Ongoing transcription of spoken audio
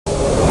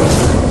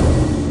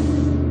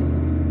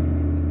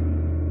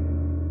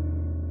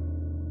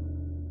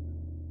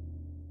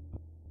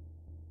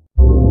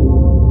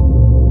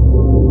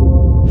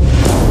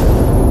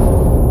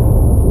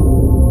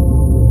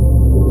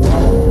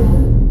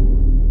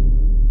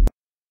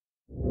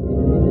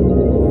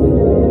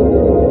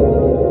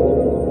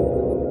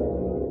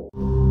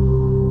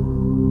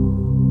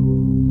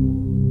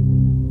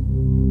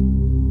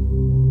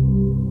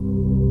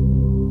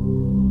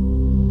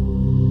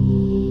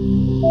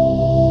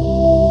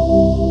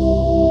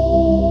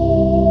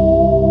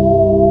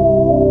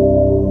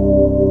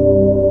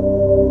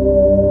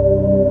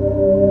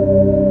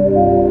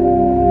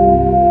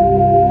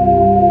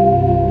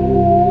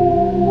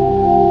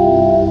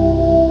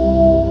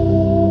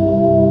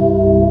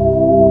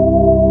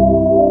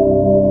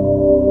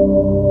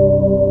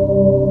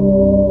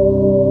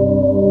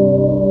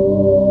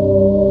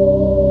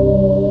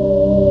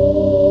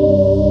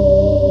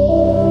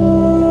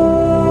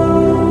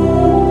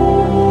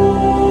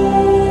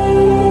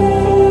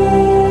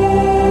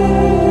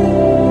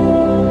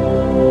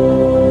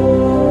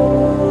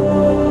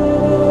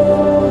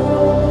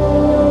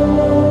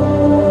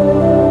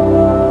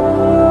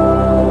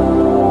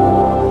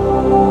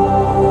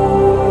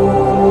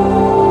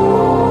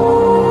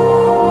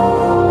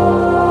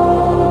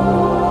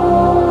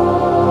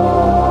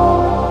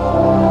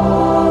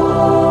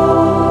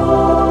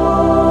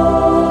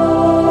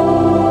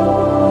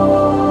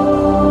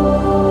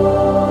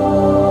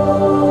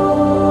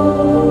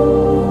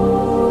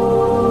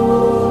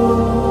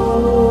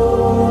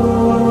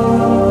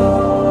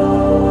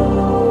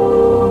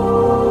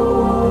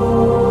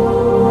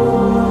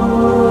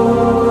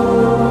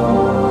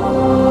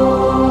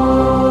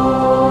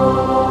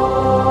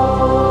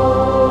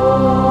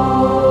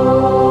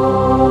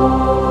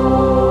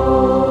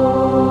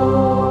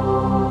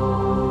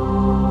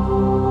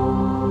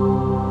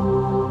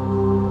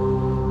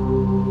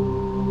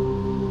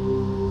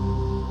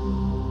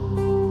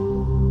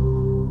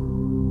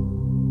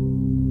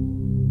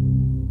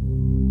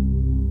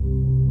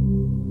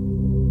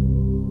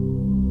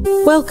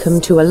Welcome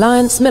to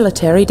Alliance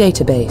Military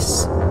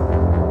Database.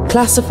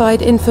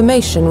 Classified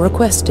information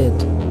requested.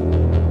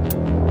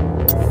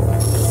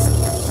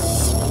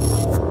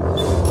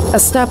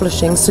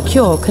 Establishing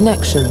secure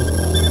connection.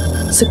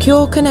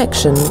 Secure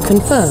connection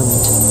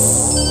confirmed.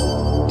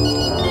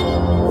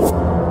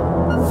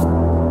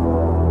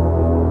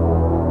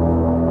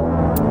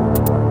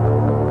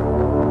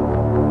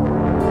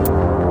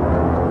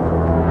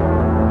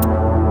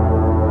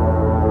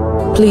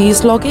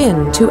 Please log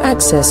in to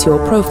access your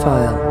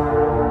profile.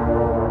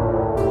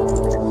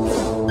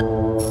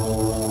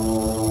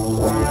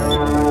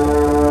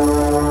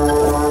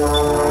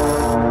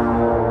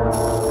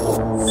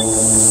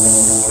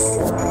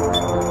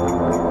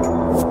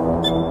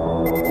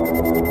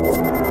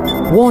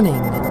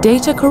 Warning,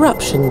 data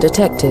corruption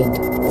detected.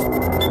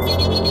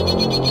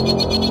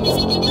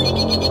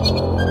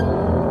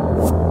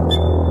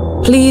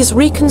 Please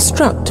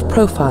reconstruct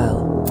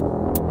profile.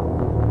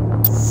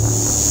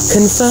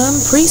 Confirm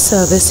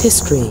pre-service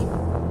history.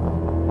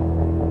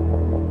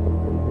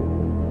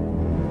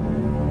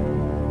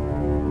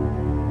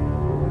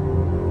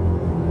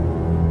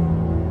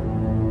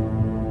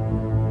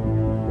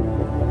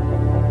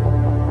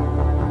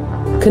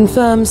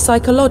 Confirm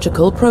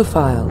psychological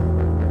profile.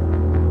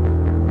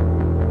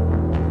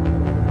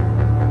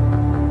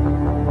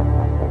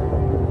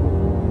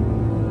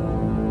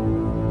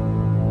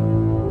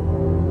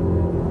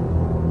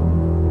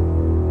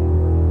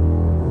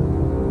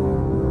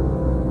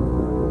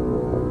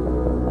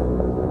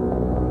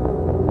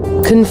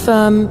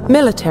 Confirm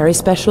military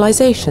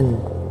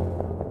specialization.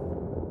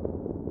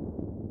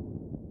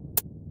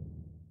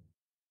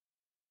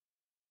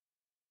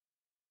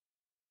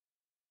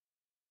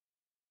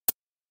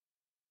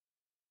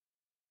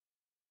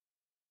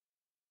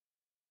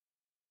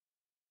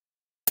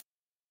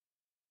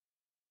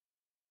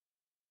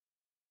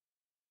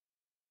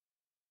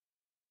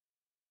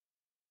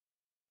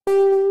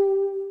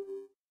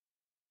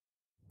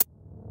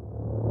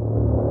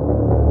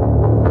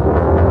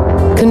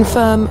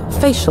 Confirm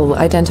facial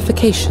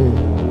identification.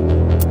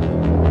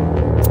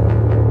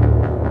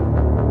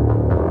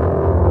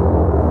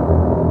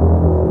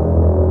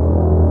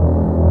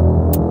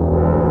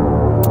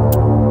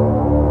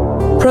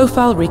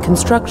 Profile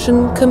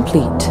reconstruction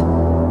complete.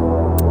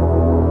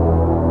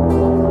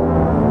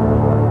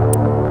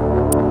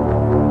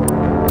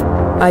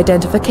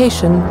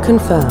 Identification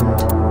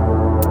confirmed.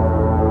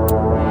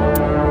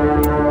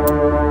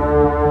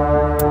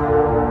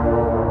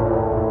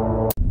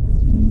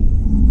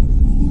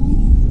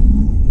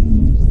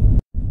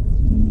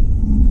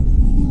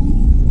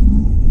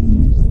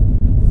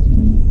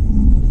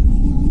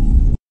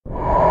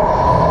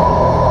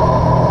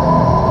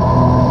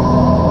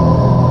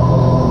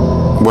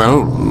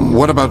 Well,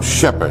 what about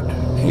Shepard?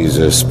 He's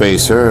a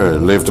spacer,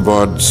 lived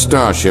aboard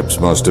starships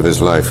most of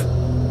his life.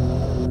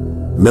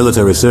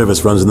 Military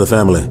service runs in the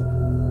family.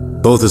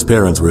 Both his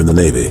parents were in the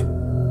Navy.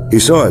 He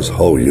saw his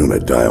whole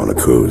unit die on a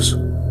cruise.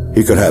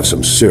 He could have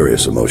some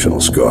serious emotional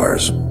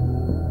scars.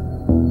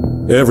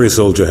 Every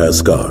soldier has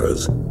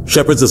scars.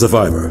 Shepard's a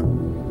survivor.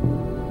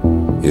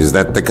 Is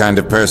that the kind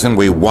of person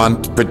we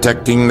want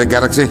protecting the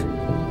galaxy?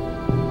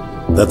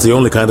 That's the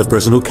only kind of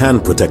person who can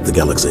protect the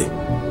galaxy.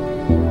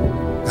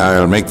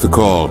 I'll make the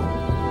call.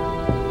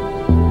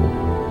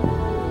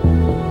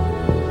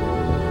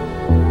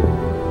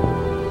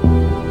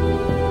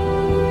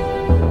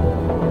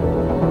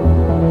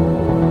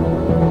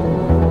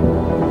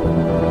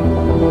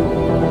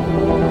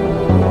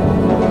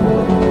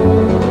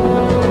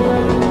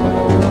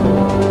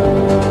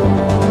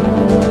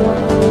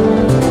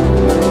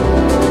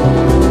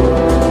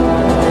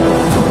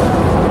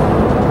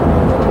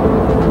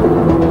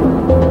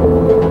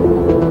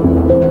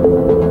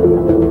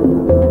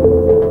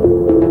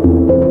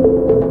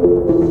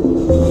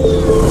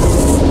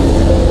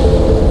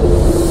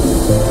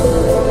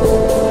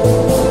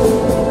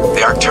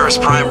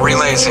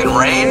 In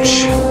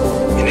range.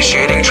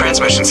 Initiating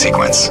transmission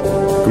sequence.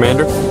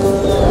 Commander?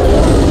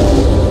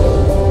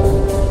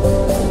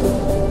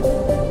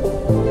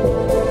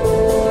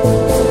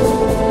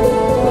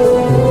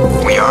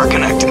 We are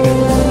connected.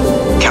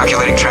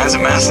 Calculating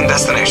transit mass and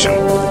destination.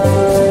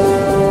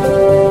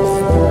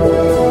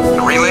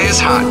 The relay is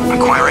hot.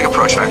 Acquiring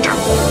approach vector.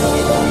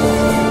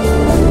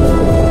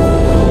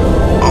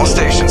 All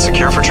stations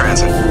secure for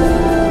transit.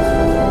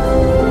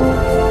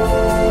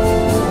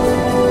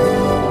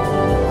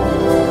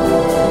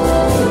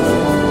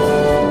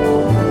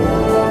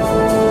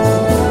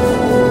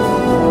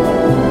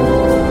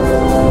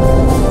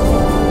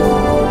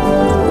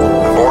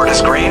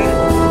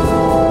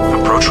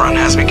 Run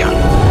has begun.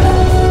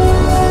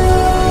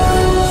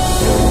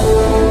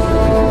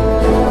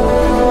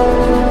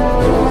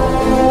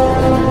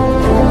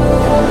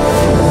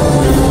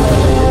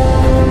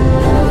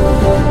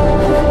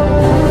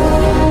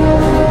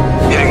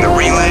 Hitting the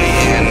relay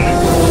in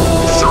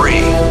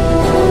 3,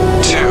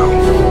 2,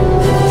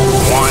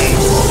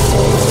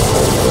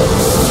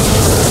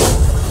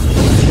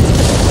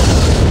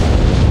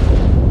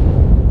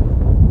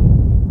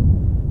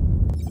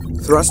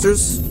 1.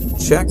 Thrusters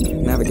check.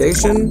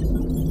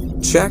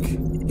 Navigation, check.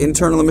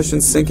 Internal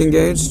emissions sync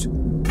engaged.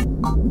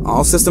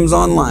 All systems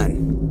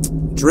online.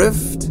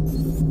 Drift,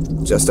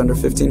 just under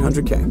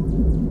 1,500K.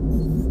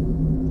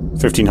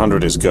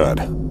 1,500 is good.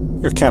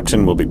 Your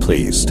captain will be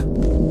pleased.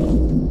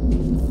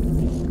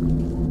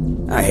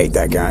 I hate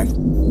that guy.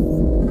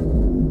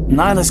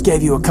 Nihlus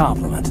gave you a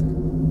compliment.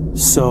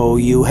 So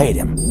you hate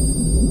him.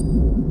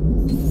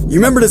 You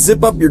remember to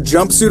zip up your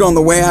jumpsuit on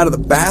the way out of the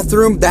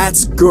bathroom?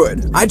 That's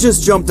good. I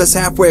just jumped us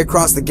halfway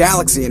across the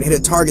galaxy and hit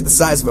a target the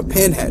size of a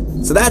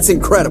pinhead, so that's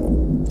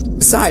incredible.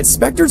 Besides,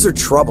 Spectres are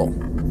trouble.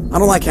 I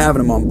don't like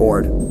having them on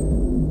board.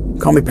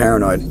 Call me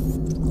paranoid.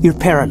 You're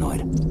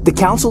paranoid. The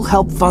Council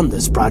helped fund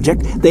this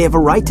project. They have a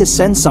right to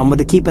send someone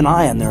to keep an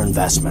eye on their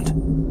investment.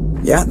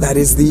 Yeah, that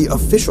is the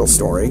official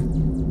story.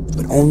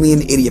 But only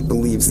an idiot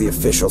believes the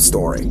official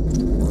story.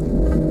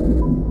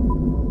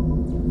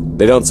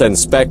 They don't send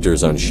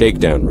Spectres on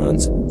shakedown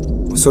runs.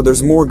 So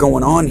there's more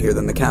going on here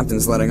than the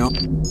captain's letting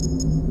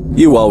on.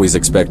 You always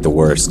expect the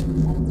worst.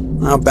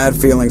 Well, bad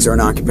feelings are an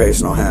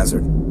occupational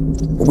hazard.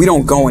 But we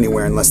don't go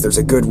anywhere unless there's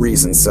a good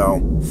reason, so...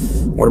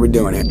 what are we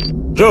doing here?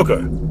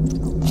 Joker!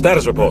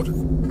 Status report.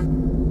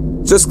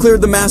 Just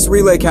cleared the mass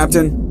relay,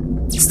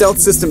 Captain. Stealth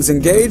systems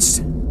engaged.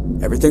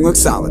 Everything looks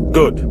solid.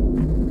 Good.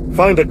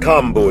 Find a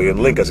comm buoy and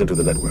link us into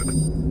the network.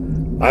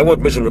 I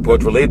want mission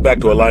reports relayed back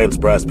to Alliance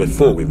Brass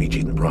before we reach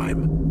Eden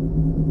Prime.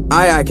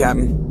 Aye, aye,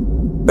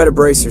 Captain. Better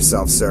brace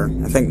yourself, sir.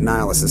 I think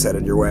Nihlus is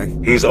headed your way.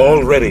 He's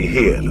already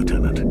here,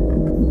 Lieutenant.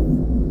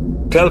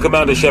 Tell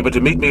Commander Shepard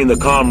to meet me in the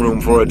comm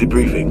room for a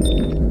debriefing.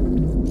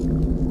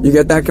 You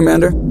get that,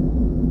 Commander?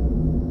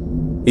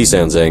 He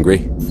sounds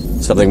angry.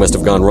 Something must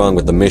have gone wrong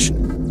with the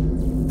mission.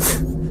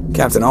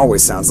 Captain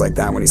always sounds like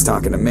that when he's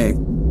talking to me.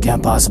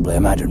 Can't possibly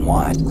imagine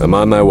why. I'm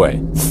on my way.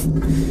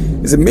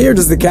 Is it me or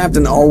does the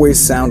Captain always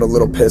sound a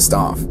little pissed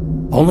off?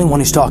 Only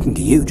when he's talking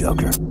to you,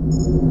 Joker.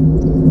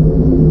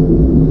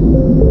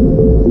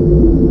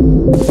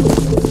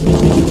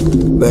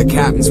 The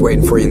Captain's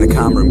waiting for you in the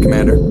comm room,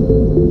 Commander.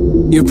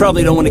 You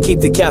probably don't want to keep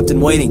the Captain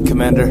waiting,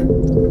 Commander.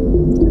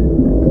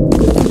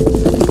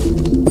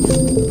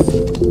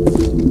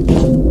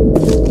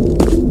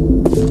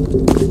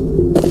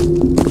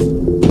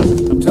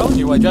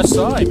 I just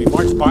saw him. He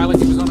marched by like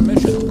he was on a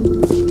mission.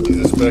 He's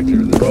a Spectre.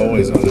 They're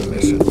always on a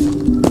mission.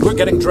 We're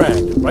getting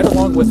dragged, right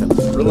along with him.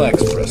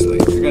 Relax, Presley.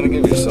 You're gonna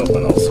give yourself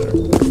an ulcer.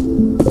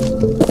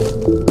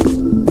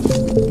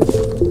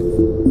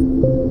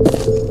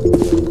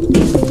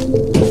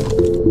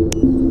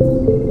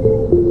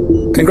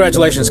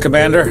 Congratulations,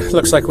 Commander.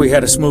 Looks like we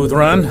had a smooth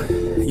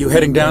run. You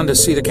heading down to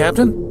see the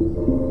Captain?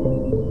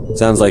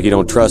 Sounds like you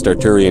don't trust our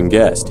Turian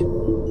guest.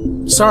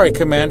 Sorry,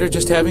 Commander,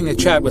 just having a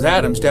chat with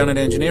Adams down at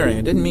engineering.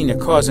 I didn't mean to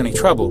cause any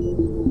trouble.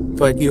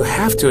 But you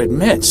have to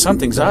admit,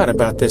 something's odd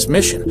about this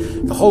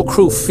mission. The whole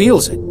crew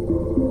feels it.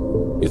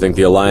 You think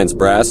the Alliance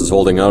Brass is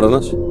holding out on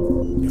us?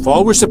 If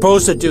all we're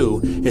supposed to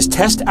do is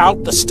test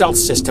out the stealth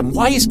system,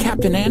 why is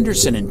Captain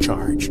Anderson in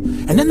charge?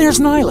 And then there's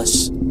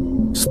Nihlus.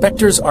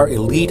 Spectres are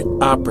elite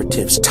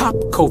operatives, top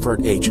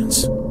covert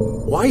agents.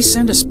 Why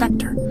send a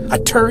Spectre, a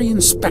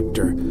Turian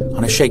Spectre,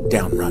 on a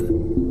shakedown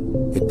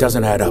run? It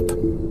doesn't add up.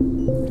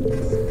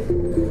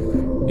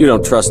 You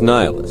don't trust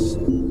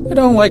Nihlus? I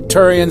don't like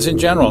Turians in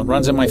general. It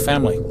runs in my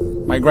family.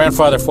 My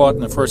grandfather fought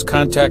in the First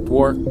Contact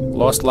War,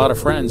 lost a lot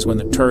of friends when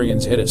the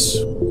Turians hit us.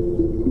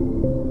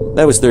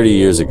 That was 30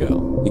 years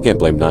ago. You can't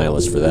blame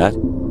Nihlus for that.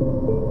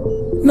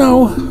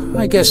 No,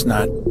 I guess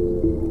not.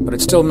 But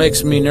it still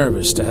makes me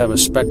nervous to have a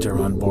Spectre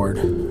on board,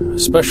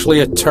 especially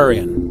a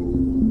Turian.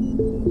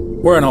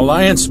 We're an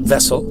Alliance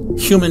vessel,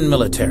 human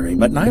military,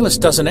 but Nihlus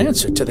doesn't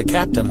answer to the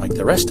captain like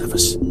the rest of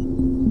us.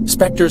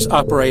 Spectres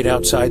operate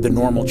outside the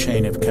normal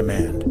chain of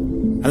command.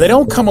 And they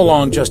don't come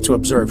along just to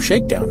observe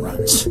shakedown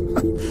runs.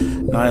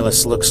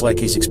 Nihlus looks like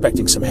he's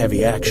expecting some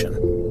heavy action.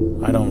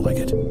 I don't like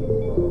it.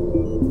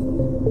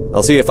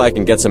 I'll see if I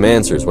can get some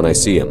answers when I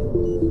see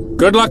him.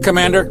 Good luck,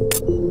 Commander.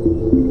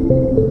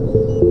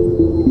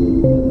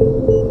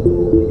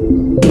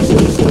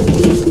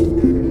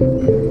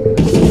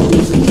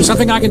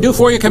 Something I can do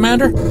for you,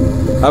 Commander?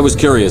 I was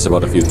curious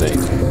about a few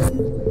things.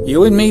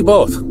 You and me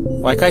both.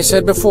 Like I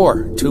said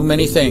before, too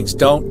many things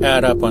don't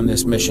add up on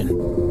this mission.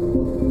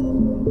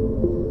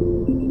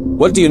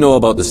 What do you know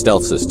about the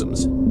stealth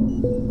systems?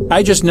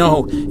 I just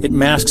know it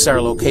masks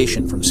our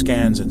location from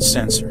scans and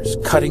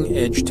sensors.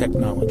 Cutting-edge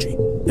technology.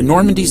 The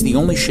Normandy's the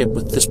only ship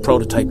with this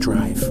prototype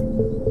drive.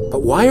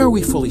 But why are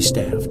we fully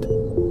staffed?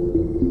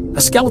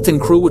 A skeleton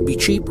crew would be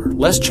cheaper,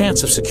 less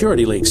chance of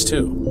security leaks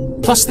too.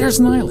 Plus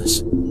there's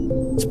Nihlus.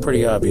 It's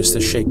pretty obvious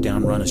this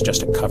shakedown run is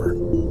just a cover.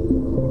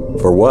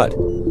 For what?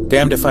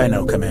 Damned if I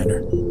know,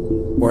 Commander.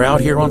 We're out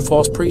here on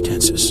false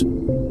pretenses.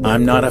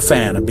 I'm not a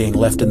fan of being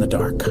left in the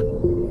dark.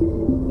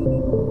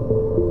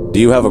 Do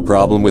you have a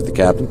problem with the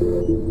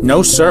captain?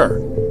 No, sir.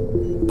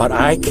 But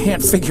I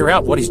can't figure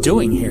out what he's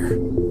doing here.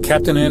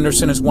 Captain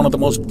Anderson is one of the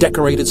most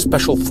decorated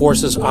Special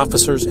Forces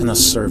officers in the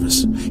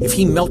service. If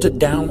he melted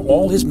down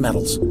all his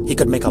medals, he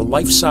could make a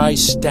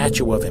life-size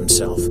statue of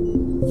himself.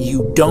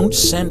 You don't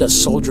send a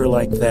soldier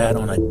like that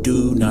on a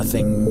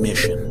do-nothing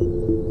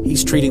mission.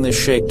 He's treating this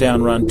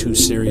shakedown run too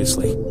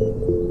seriously.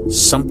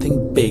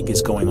 Something big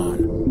is going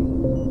on.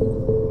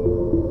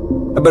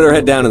 I better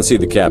head down and see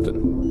the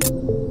captain.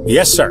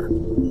 Yes, sir.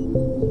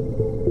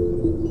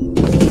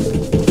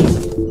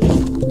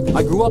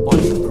 I grew up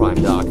on Eden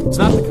Prime, Doc. It's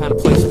not the kind of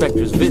place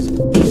Spectres visit.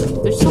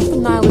 There's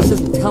something Nihlus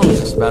isn't telling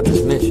us about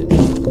this mission.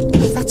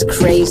 That's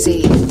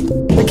crazy.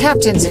 The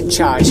captain's in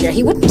charge here.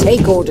 He wouldn't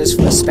take orders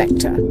from a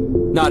Spectre.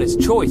 Not his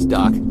choice,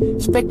 Doc.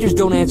 Spectres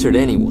don't answer to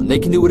anyone. They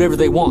can do whatever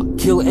they want.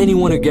 Kill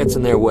anyone who gets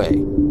in their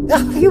way.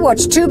 Oh, you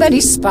watch too many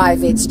spy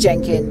vids,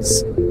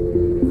 Jenkins.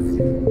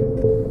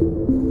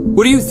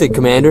 What do you think,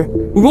 Commander?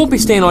 We won't be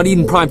staying on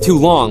Eden Prime too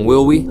long,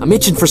 will we? I'm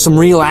itching for some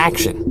real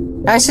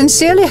action. I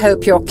sincerely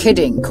hope you're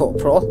kidding,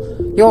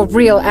 Corporal. Your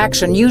real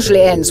action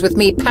usually ends with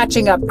me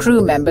patching up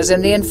crew members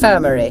in the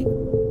infirmary.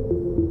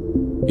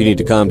 You need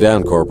to calm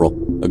down, Corporal.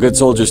 A good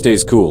soldier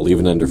stays cool,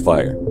 even under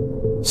fire.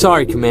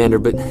 Sorry, Commander,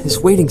 but this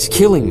waiting's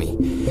killing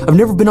me. I've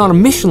never been on a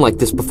mission like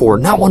this before,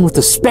 not one with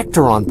a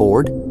Spectre on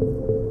board.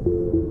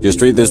 Just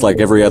treat this like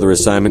every other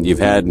assignment you've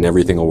had and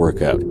everything will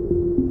work out.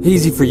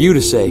 Easy for you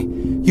to say.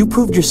 You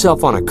proved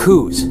yourself on a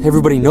cruise.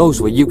 Everybody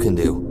knows what you can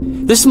do.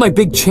 This is my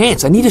big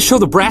chance. I need to show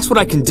the brass what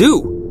I can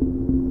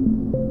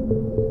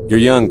do. You're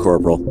young,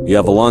 Corporal. You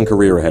have a long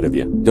career ahead of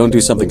you. Don't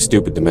do something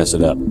stupid to mess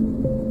it up.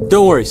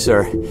 Don't worry,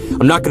 sir.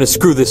 I'm not going to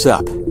screw this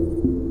up.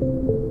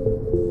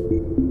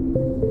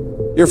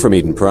 You're from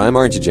Eden Prime,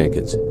 aren't you,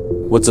 Jenkins?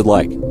 What's it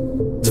like?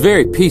 It's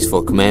very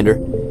peaceful, Commander.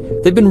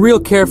 They've been real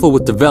careful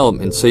with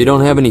development, so you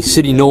don't have any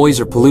city noise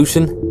or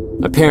pollution.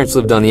 My parents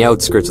lived on the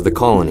outskirts of the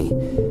colony.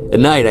 At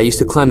night, I used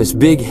to climb this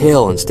big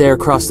hill and stare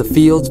across the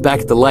fields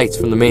back at the lights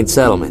from the main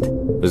settlement.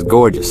 It was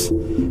gorgeous.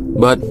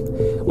 But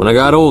when I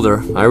got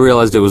older, I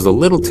realized it was a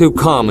little too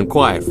calm and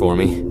quiet for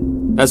me.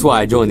 That's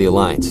why I joined the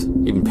Alliance.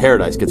 Even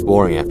Paradise gets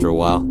boring after a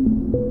while.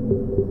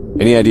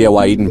 Any idea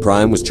why Eden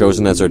Prime was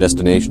chosen as our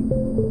destination?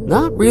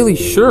 Not really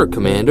sure,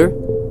 Commander.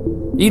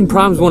 Eden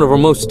Prime's one of our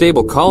most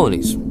stable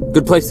colonies.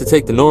 Good place to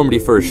take the Normandy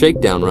for a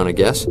shakedown run, I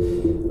guess.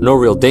 No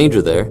real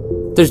danger there.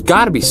 There's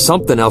gotta be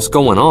something else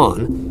going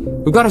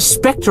on. We've got a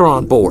Spectre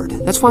on board.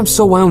 That's why I'm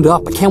so wound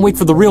up. I can't wait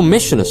for the real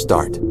mission to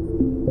start.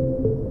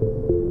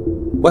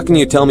 What can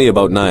you tell me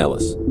about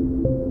Nihlus?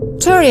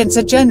 Turians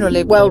are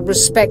generally well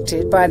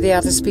respected by the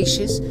other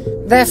species.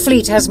 Their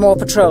fleet has more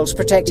patrols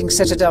protecting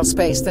Citadel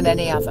space than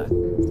any other.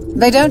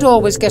 They don't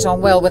always get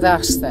on well with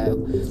us,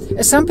 though.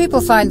 Some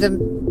people find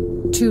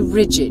them too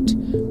rigid.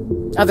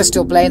 Others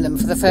still blame them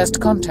for the First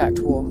Contact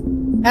War.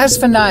 As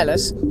for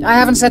Nihlus, I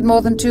haven't said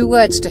more than 2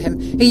 words to him.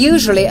 He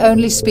usually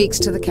only speaks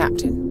to the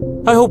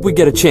captain. I hope we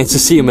get a chance to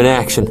see him in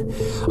action.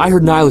 I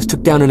heard Nihlus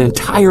took down an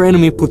entire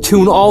enemy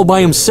platoon all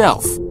by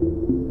himself.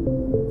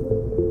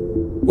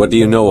 What do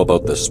you know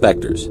about the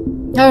Spectres?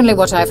 Only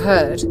what I've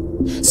heard.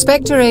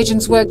 Spectre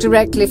agents work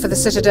directly for the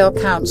Citadel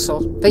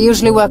Council. They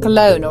usually work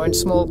alone or in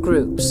small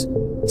groups.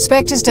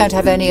 Spectres don't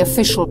have any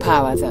official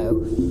power, though.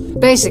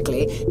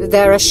 Basically,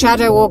 they're a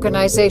shadow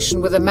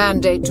organization with a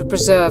mandate to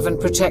preserve and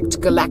protect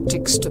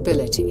galactic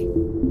stability.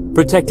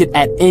 Protect it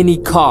at any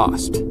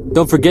cost.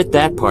 Don't forget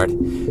that part.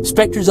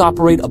 Spectres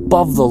operate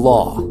above the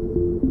law.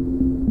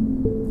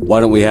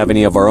 Why don't we have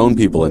any of our own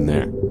people in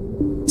there?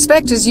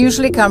 Spectres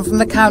usually come from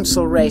the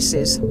Council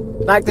races,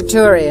 like the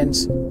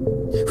Turians.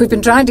 We've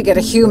been trying to get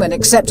a human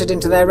accepted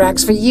into their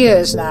ranks for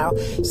years now.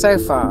 So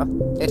far,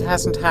 it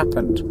hasn't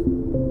happened.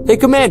 Hey,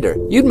 Commander,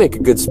 you'd make a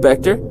good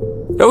Spectre.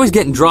 You're always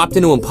getting dropped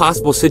into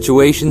impossible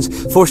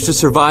situations, forced to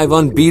survive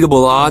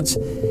unbeatable odds.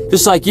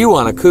 Just like you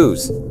on a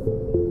cruise.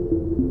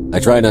 I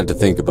try not to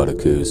think about a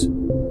cruise.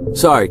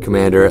 Sorry,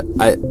 Commander.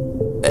 I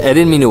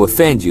didn't mean to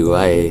offend you.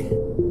 I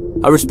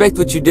respect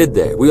what you did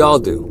there. We all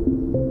do.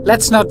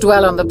 Let's not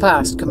dwell on the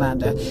past,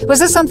 Commander. Was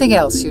there something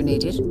else you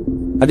needed?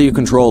 How do you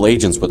control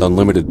agents with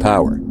unlimited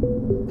power?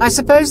 I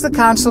suppose the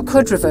Council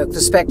could revoke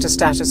the Spectre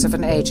status of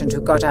an agent who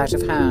got out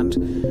of hand.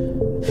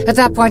 At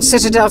that point,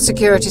 Citadel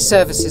Security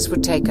Services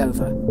would take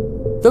over.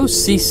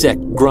 Those C-Sec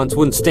grunts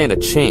wouldn't stand a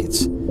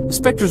chance. The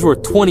Spectres were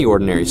 20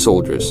 ordinary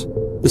soldiers.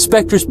 The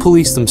Spectres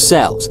police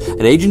themselves.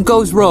 An agent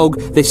goes rogue,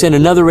 they send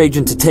another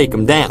agent to take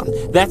him down.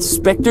 That's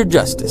Spectre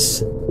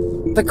justice.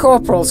 The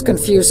Corporal's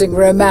confusing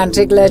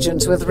romantic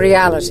legends with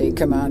reality,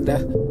 Commander.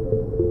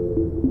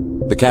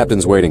 The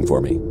captain's waiting for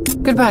me.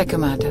 Goodbye,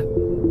 Commander.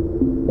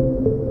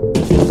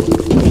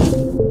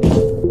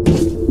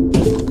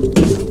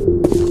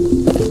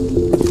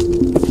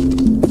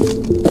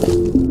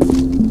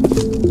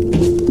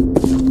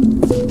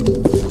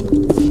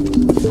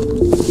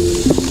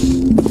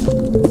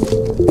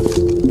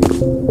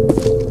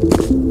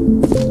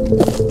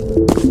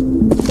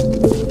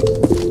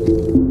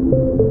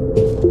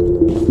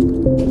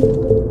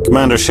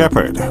 Commander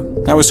Shepard,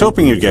 I was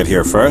hoping you'd get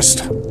here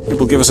first. It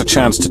will give us a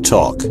chance to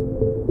talk.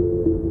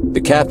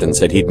 The captain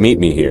said he'd meet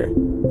me here.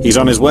 He's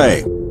on his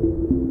way.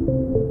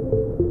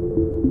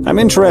 I'm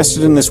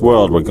interested in this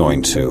world we're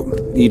going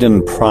to,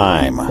 Eden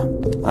Prime.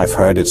 I've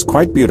heard it's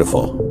quite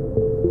beautiful.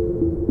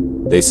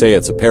 They say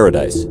it's a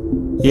paradise.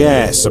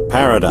 Yes, a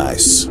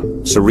paradise.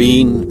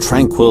 Serene,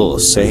 tranquil,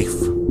 safe.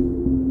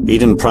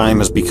 Eden Prime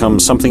has become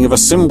something of a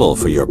symbol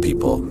for your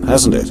people,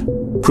 hasn't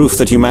it? Proof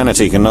that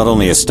humanity can not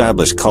only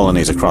establish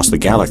colonies across the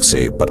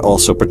galaxy, but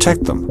also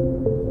protect them.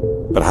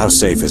 But how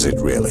safe is it,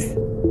 really?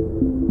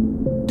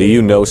 Do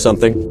you know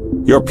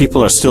something? Your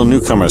people are still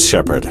newcomers,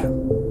 Shepard.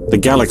 The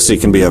galaxy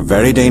can be a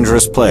very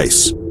dangerous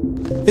place.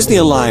 Is the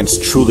Alliance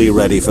truly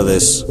ready for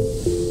this?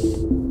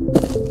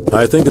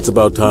 I think it's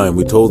about time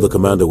we told the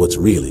Commander what's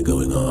really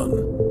going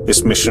on.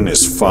 This mission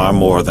is far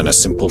more than a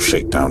simple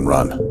shakedown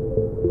run.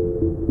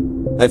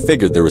 I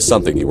figured there was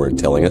something you weren't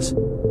telling us.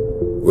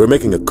 We're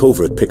making a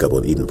covert pickup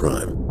on Eden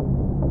Prime.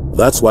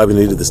 That's why we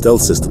needed the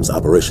stealth systems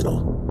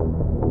operational.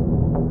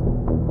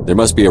 There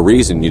must be a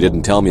reason you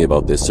didn't tell me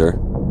about this, sir.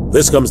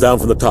 This comes down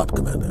from the top,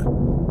 Commander.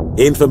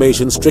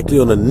 Information strictly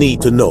on a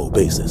need-to-know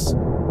basis.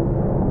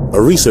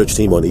 A research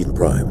team on Eden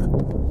Prime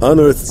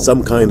unearthed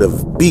some kind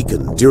of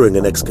beacon during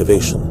an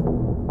excavation.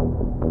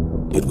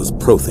 It was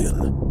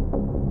Prothean.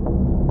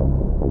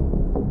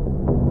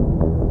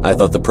 I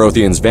thought the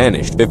Protheans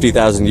vanished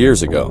 50,000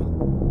 years ago.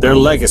 Their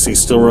legacy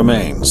still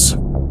remains.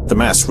 The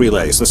mass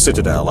relays, the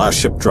Citadel, our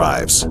ship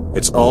drives.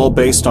 It's all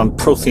based on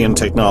Prothean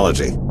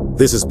technology.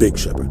 This is big,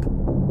 Shepard.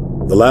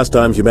 The last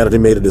time humanity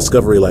made a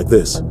discovery like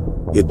this,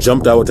 it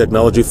jumped our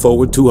technology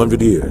forward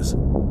 200 years.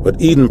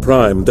 But Eden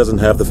Prime doesn't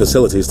have the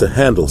facilities to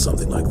handle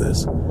something like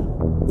this.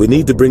 We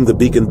need to bring the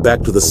beacon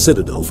back to the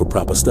Citadel for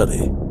proper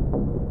study.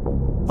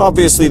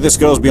 Obviously, this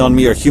goes beyond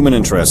mere human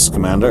interests,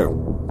 Commander.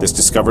 This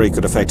discovery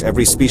could affect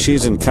every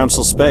species in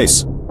Council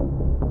space.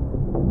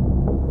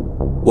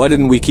 Why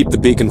didn't we keep the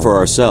beacon for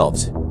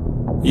ourselves?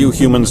 You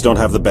humans don't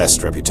have the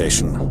best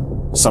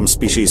reputation. Some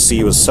species see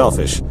you as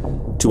selfish,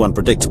 too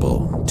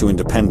unpredictable, too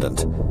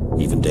independent,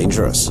 even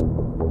dangerous.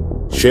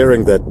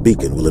 Sharing that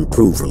beacon will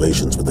improve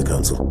relations with the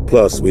Council.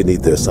 Plus, we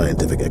need their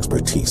scientific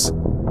expertise.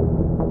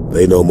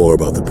 They know more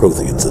about the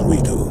Protheans than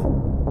we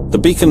do. The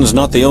beacon's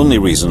not the only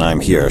reason I'm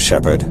here,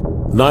 Shepard.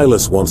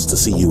 Nihlus wants to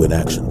see you in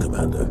action,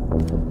 Commander.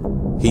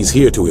 He's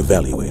here to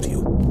evaluate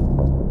you.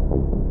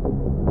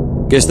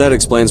 Guess that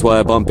explains why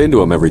I bump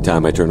into him every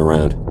time I turn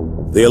around.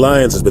 The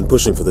Alliance has been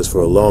pushing for this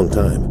for a long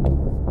time.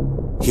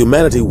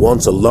 Humanity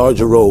wants a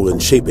larger role in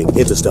shaping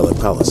interstellar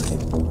policy.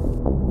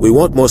 We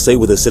want more say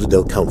with the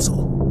Citadel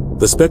Council.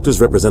 The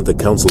Spectres represent the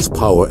Council's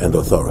power and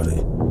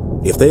authority.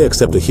 If they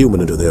accept a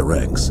human into their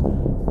ranks,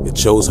 it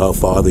shows how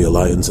far the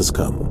Alliance has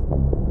come.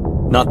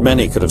 Not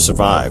many could have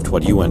survived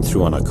what you went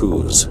through on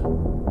Akuz.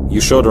 You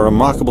showed a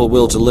remarkable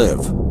will to live,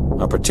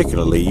 a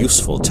particularly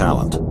useful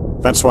talent.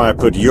 That's why I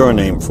put your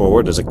name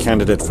forward as a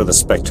candidate for the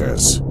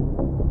Spectres.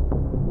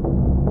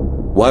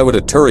 Why would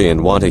a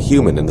Turian want a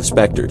human in the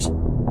Spectres?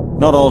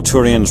 Not all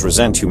Turians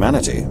resent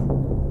humanity.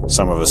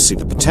 Some of us see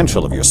the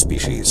potential of your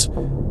species.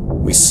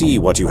 We see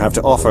what you have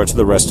to offer to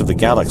the rest of the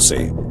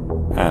galaxy,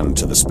 and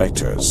to the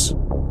Spectres.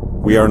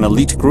 We are an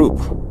elite group.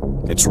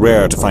 It's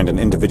rare to find an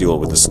individual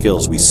with the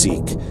skills we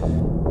seek.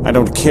 I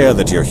don't care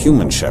that you're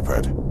human,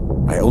 Shepard.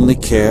 I only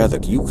care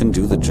that you can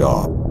do the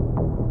job.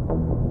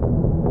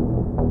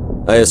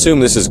 I assume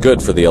this is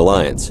good for the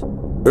Alliance.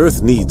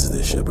 Earth needs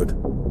this, Shepard.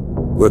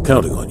 We're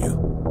counting on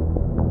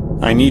you.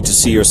 I need to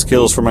see your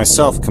skills for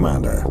myself,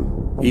 Commander.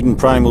 Eden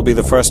Prime will be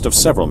the first of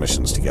several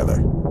missions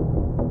together.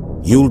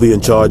 You'll be in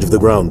charge of the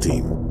ground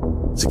team.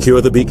 Secure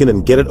the beacon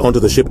and get it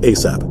onto the ship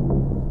ASAP.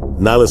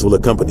 Nihlus will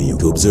accompany you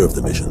to observe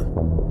the mission.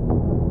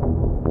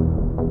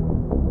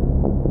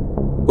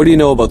 What do you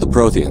know about the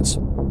Protheans?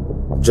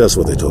 Just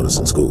what they taught us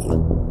in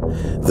school.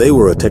 They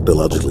were a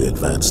technologically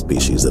advanced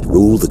species that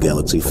ruled the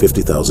galaxy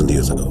 50,000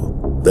 years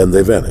ago. Then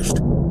they vanished.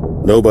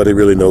 Nobody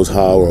really knows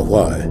how or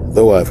why,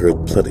 though I've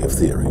heard plenty of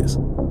theories.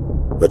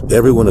 But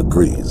everyone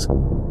agrees,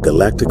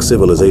 galactic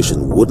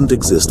civilization wouldn't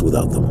exist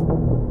without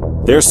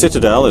them. Their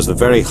citadel is the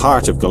very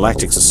heart of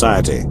galactic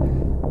society,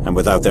 and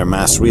without their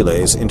mass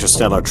relays,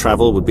 interstellar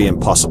travel would be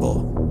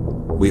impossible.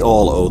 We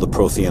all owe the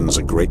Protheans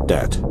a great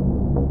debt.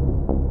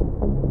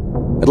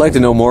 I'd like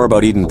to know more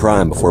about Eden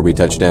Prime before we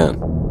touch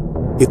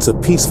down. It's a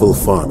peaceful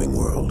farming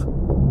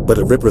world, but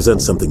it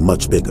represents something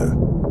much bigger.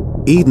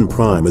 Eden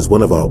Prime is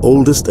one of our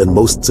oldest and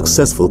most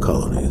successful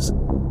colonies.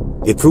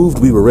 It proved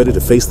we were ready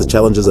to face the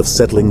challenges of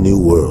settling new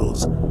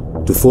worlds,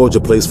 to forge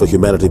a place for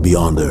humanity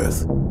beyond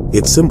Earth.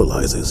 It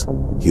symbolizes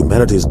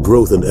humanity's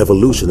growth and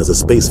evolution as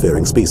a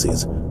spacefaring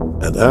species.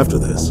 And after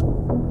this,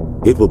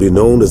 it will be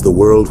known as the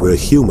world where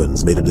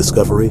humans made a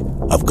discovery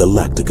of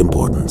galactic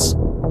importance.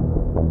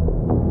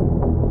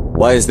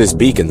 Why is this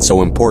beacon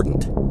so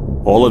important?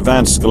 All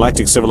advanced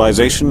galactic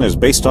civilization is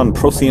based on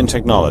Prothean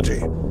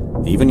technology,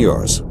 even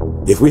yours.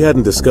 If we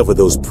hadn't discovered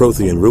those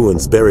Prothean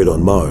ruins buried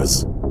on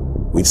Mars,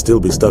 we'd still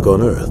be stuck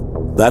on Earth.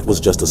 That was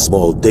just a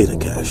small data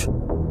cache.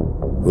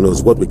 Who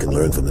knows what we can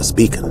learn from this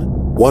beacon?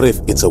 What if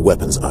it's a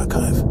weapons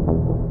archive?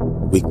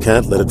 We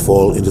can't let it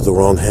fall into the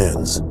wrong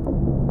hands.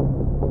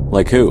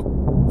 Like who?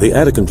 The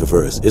Attican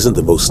Traverse isn't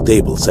the most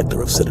stable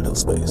sector of Citadel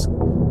space.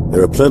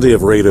 There are plenty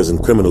of raiders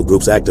and criminal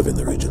groups active in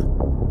the region.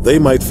 They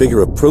might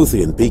figure a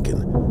Prothean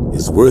beacon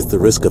is worth the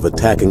risk of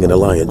attacking an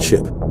Alliance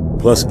ship.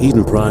 Plus,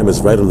 Eden Prime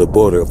is right on the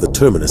border of the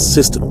Terminus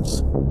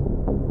systems.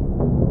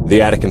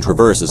 The attic and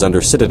traverse is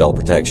under Citadel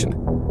protection.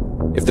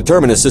 If the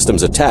Terminus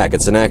systems attack,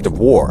 it's an act of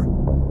war.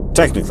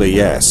 Technically,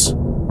 yes.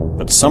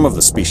 But some of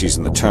the species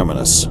in the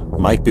Terminus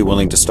might be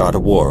willing to start a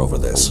war over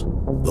this.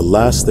 The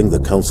last thing the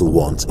Council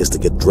wants is to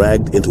get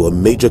dragged into a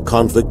major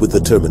conflict with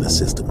the Terminus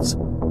systems.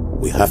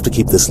 We have to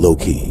keep this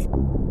low-key.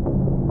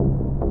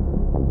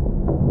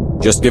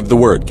 Just give the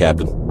word,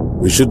 Captain.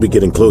 We should be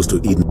getting close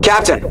to Eden.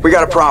 Captain, we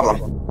got a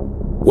problem.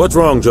 What's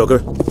wrong, Joker?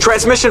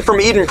 Transmission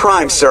from Eden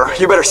Prime, sir.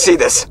 You better see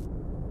this.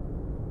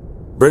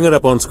 Bring it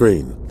up on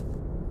screen.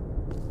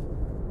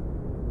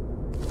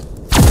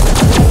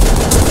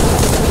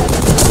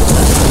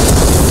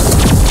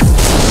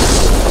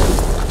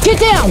 Get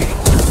down!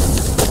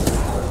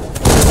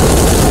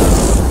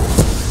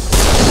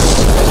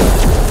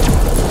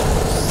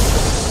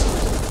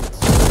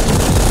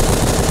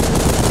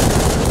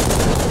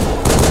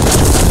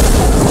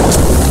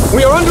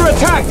 We are under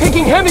attack,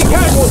 taking heavy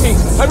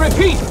casualties. I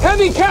repeat,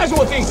 heavy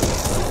casualties.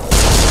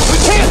 We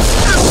can't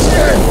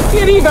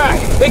get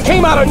evac. They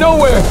came out of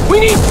nowhere. We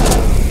need...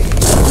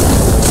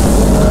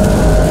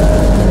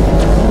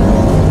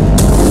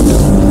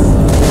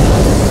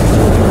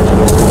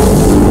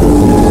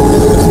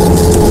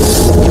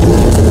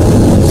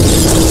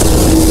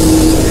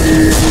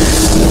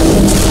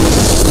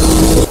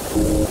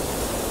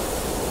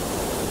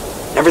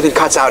 Everything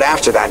cuts out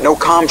after that. No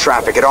comm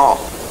traffic at all.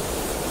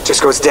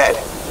 Just goes dead.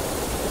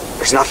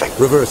 There's nothing.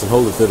 Reverse and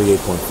hold at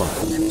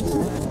 38.5.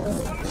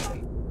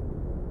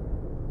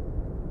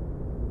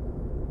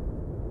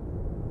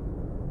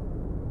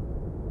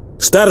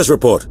 Status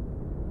report.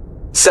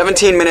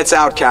 17 minutes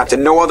out,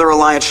 Captain. No other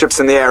Alliance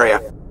ships in the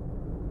area.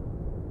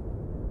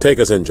 Take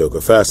us in, Joker,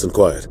 fast and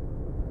quiet.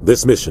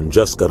 This mission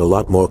just got a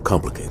lot more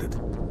complicated.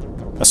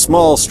 A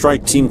small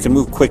strike team can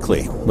move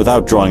quickly,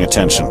 without drawing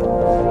attention.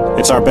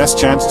 It's our best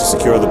chance to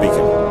secure the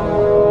beacon.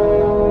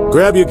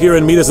 Grab your gear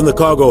and meet us in the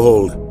cargo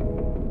hold.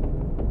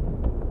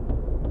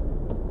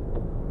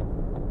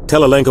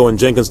 Tell Alenko and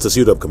Jenkins to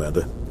suit up,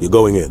 Commander. You're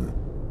going in.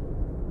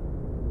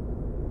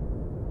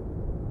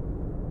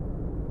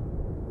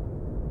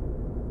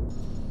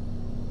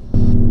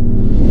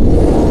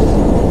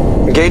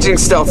 Engaging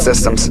stealth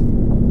systems.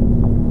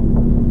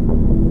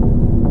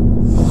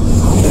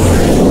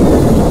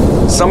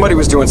 Somebody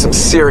was doing some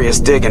serious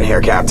digging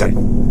here,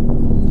 Captain.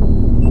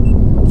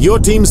 Your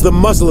team's the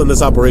muscle in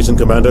this operation,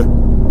 Commander.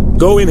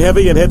 Go in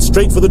heavy and head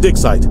straight for the dig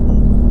site.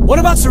 What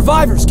about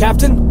survivors,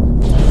 Captain?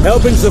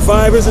 Helping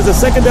survivors is a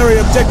secondary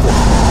objective.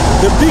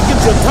 The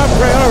beacon's your top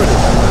priority.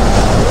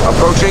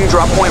 Approaching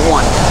drop point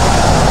 1.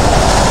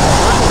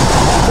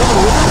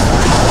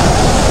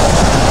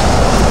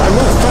 I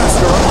move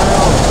faster on my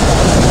own.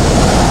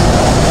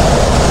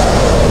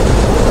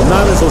 The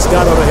Nihlus will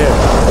scout out ahead.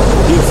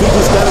 He'll feed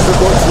you status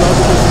reports throughout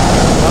the mission.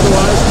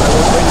 Otherwise, I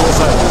won't bring you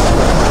assignments.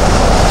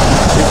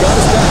 You got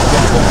us back,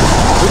 Captain.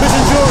 The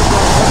mission's yours,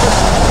 John Shepard.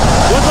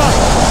 Good luck.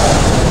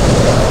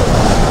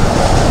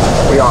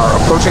 We are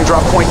approaching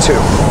drop point 2.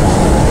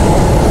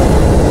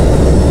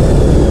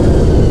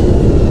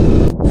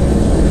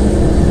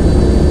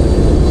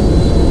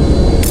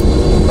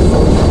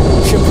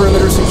 Ship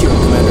perimeter secure,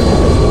 Commander.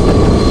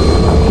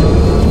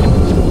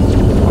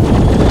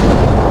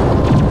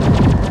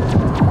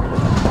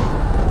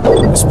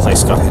 This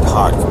place got hit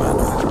hard,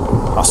 Commander.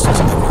 Hostiles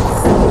everywhere.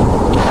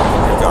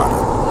 We got it.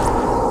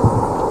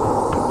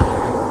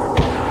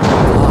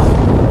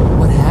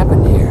 What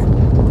happened here?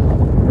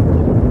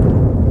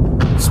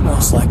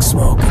 Smells like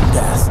smoke and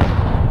death.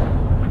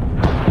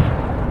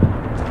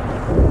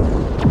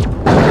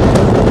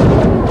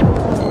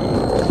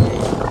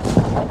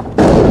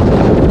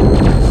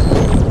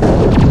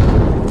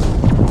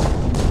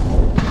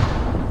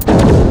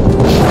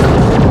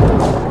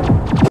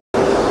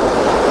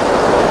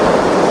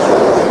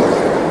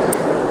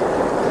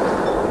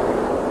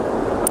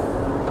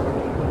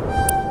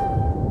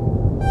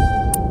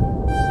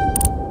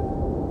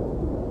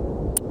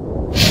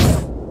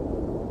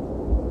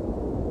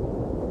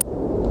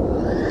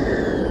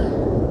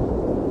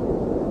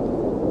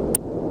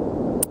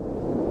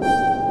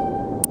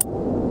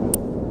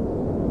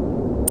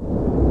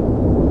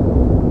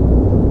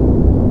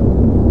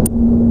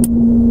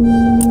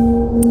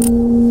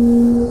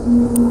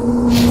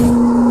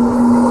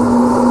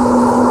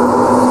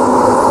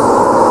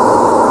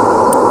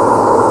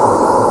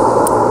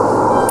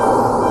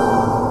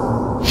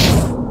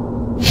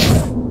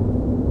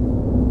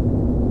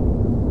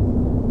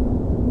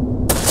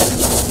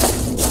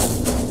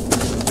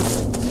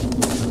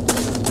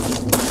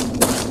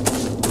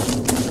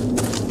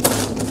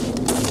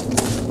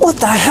 What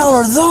the hell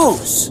are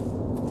those?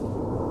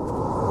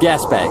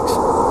 Gas bags.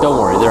 Don't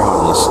worry, they're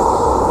harmless.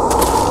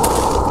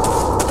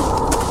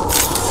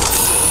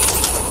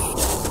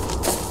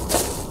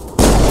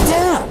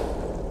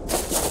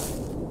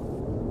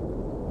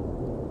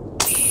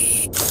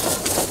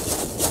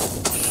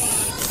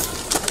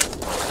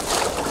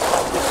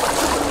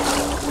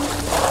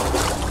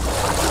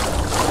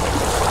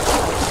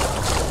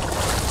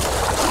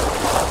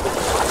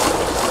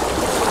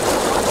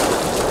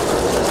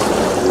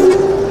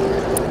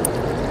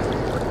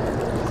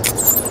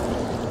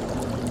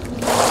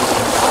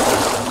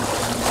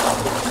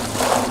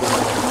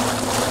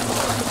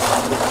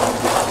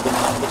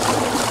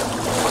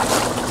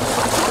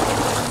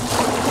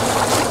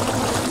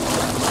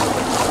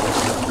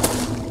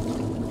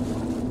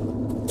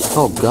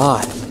 Oh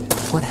God,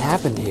 what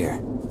happened here?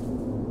 Eden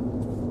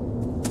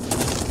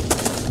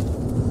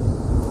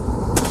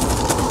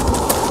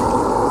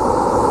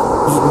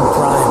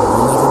Prime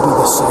will never be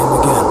the same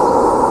again.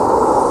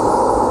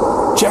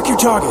 Check your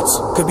targets.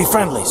 Could be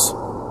friendlies.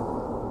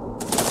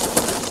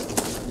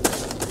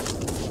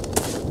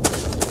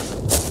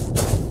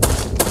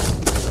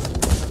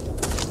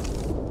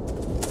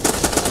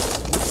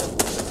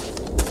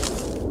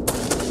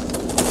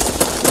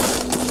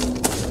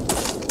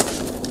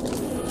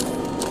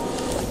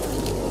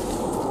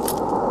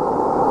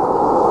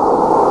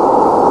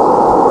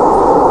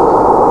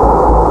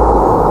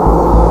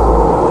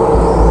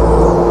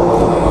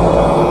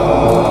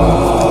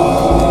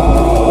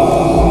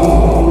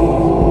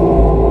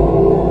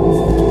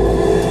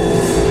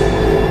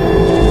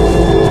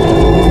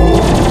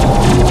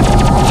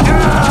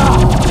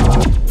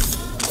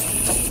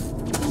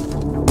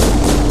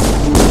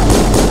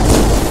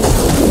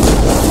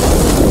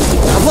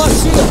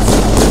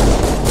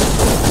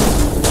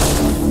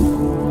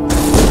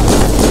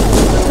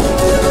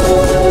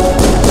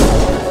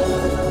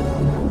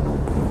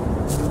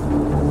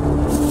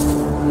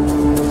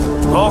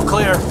 All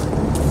clear.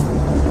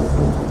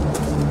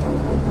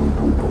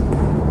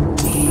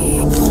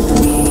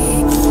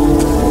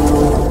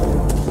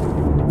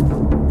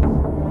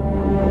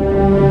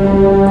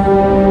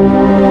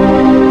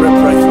 Rip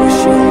right through his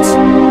shields.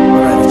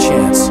 We're out of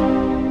chance.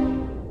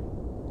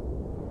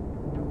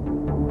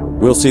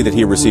 We'll see that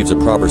he receives a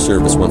proper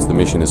service once the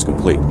mission is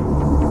complete.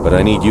 But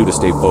I need you to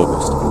stay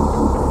focused.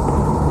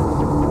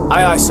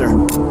 Aye, aye, sir.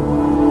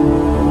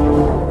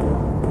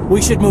 We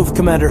should move,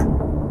 Commander.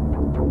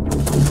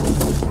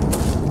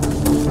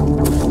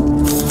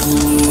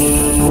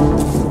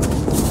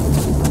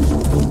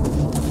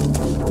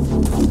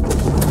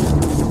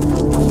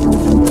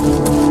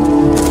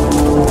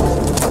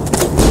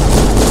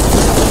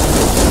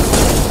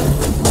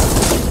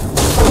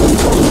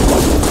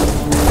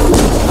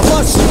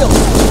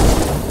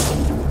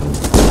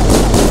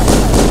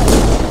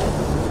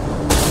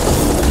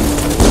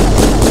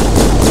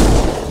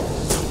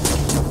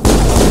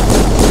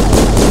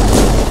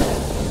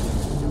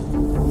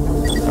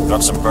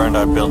 Some burned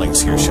out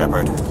buildings here,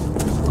 Shepard. A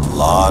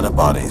lot of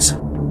bodies.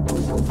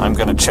 I'm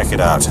gonna check it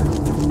out.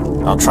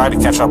 I'll try to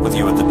catch up with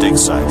you at the dig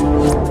site.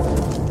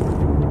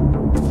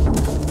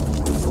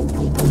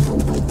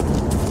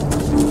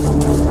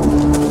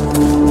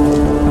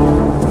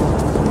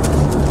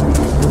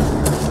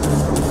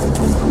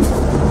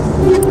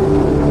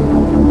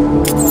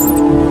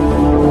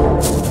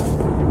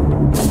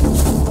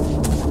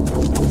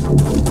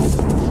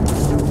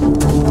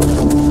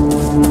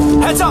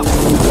 Heads up!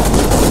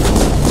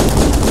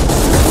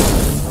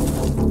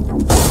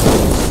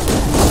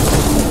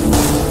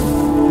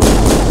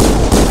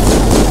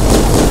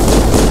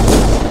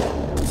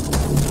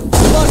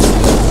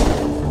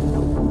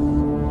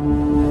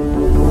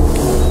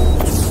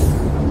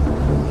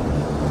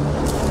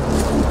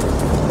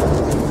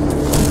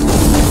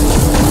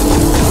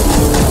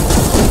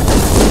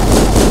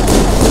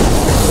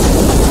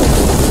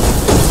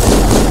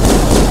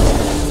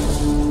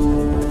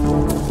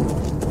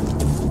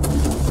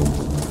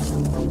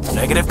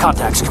 Negative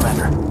contacts,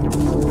 Commander.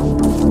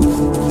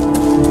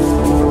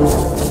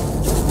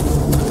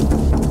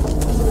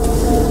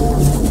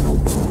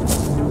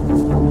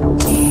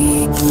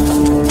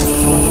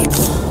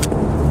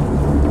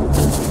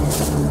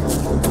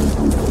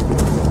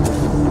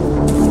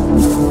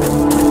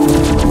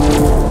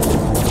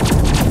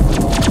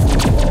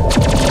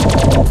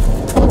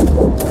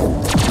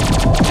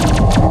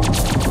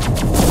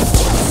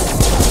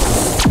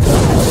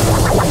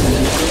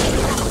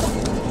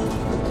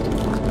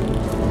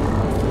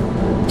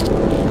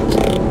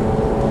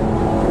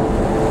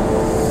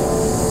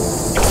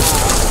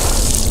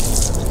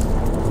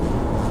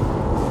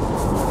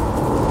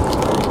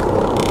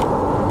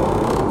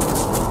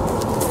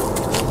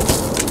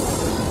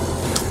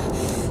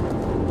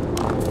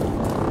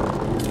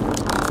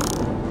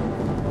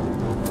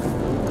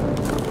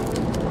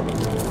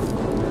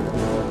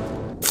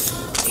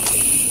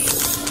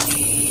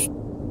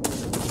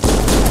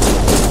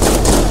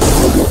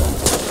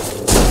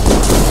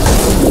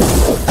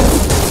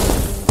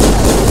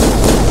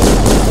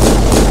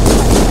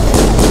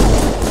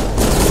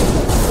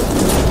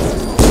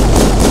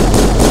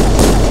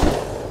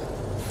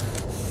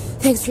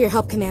 Thanks for your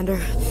help, Commander.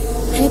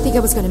 I didn't think I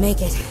was gonna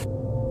make it.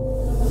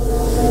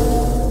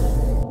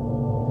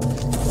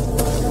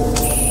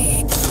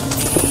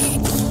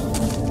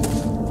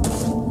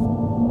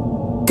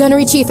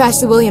 Gunnery Chief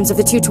Ashley Williams of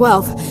the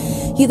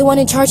 212. You the one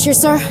in charge here,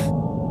 sir?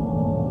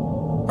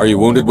 Are you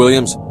wounded,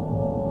 Williams?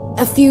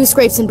 A few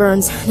scrapes and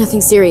burns,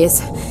 nothing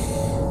serious.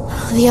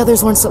 The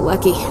others weren't so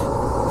lucky.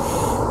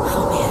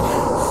 Oh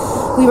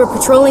man. We were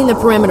patrolling the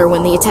perimeter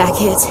when the attack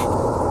hit.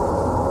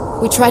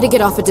 We tried to get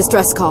off a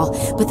distress call,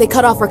 but they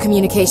cut off our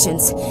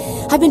communications.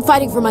 I've been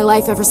fighting for my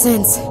life ever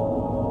since.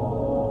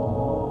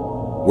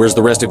 Where's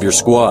the rest of your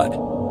squad?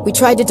 We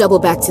tried to double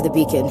back to the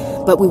beacon,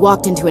 but we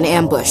walked into an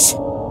ambush.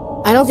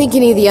 I don't think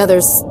any of the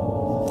others...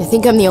 I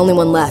think I'm the only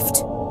one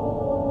left.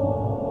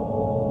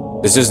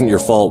 This isn't your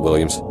fault,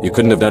 Williams. You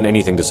couldn't have done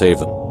anything to save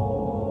them.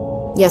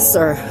 Yes,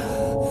 sir.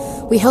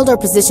 We held our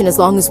position as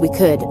long as we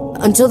could,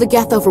 until the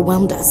Geth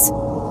overwhelmed us.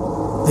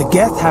 The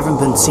Geth haven't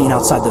been seen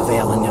outside the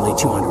Veil in nearly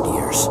 200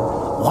 years.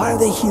 Why are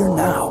they here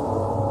now?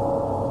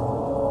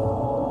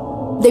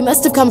 They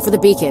must have come for the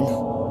beacon.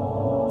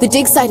 The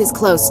dig site is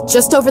close,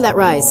 just over that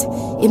rise.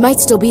 It might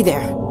still be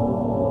there.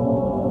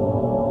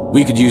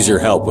 We could use your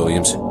help,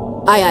 Williams.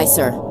 Aye, aye,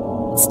 sir.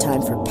 It's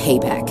time for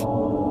payback.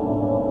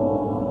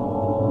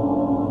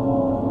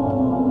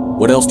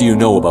 What else do you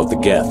know about the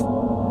Geth?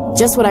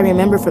 Just what I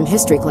remember from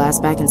history class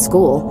back in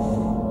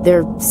school.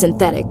 They're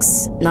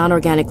synthetics,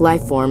 non-organic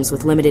life forms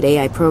with limited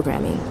AI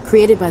programming,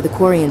 created by the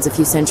Quarians a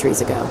few centuries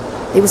ago.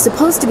 They were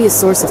supposed to be a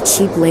source of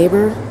cheap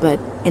labor, but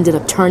ended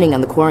up turning on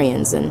the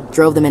Quarians and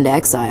drove them into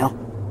exile.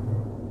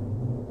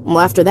 Well,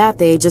 after that,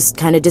 they just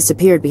kind of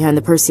disappeared behind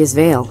the Perseus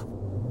Veil.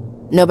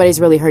 Nobody's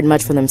really heard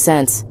much from them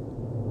since.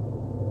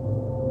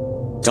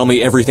 Tell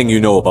me everything you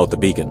know about the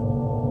beacon.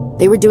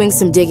 They were doing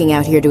some digging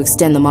out here to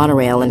extend the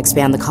monorail and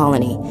expand the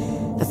colony.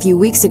 A few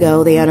weeks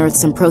ago, they unearthed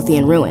some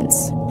Prothean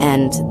ruins,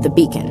 and the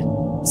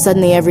beacon.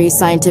 Suddenly, every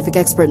scientific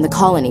expert in the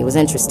colony was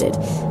interested.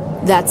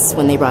 That's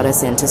when they brought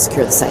us in to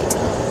secure the site.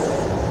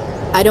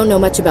 I don't know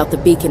much about the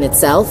beacon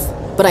itself,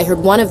 but I heard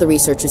one of the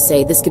researchers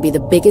say this could be the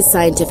biggest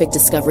scientific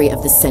discovery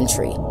of the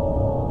century.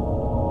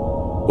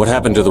 What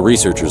happened to the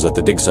researchers at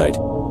the dig site?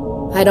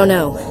 I don't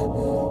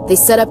know. They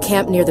set up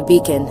camp near the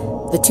beacon.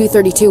 The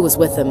 232 was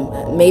with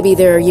them. Maybe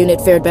their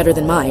unit fared better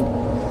than mine.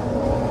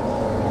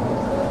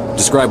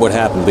 Describe what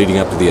happened leading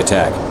up to the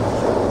attack.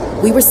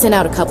 We were sent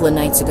out a couple of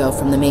nights ago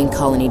from the main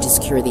colony to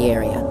secure the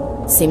area.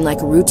 Seemed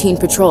like a routine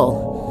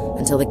patrol,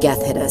 until the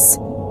Geth hit us.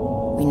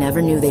 We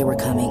never knew they were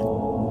coming.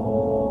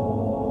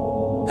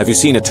 Have you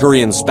seen a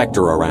Turian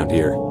Spectre around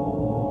here?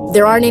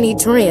 There aren't any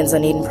Turians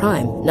on Eden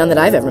Prime. None that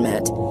I've ever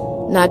met.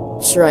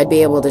 Not sure I'd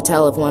be able to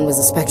tell if one was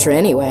a Spectre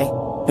anyway.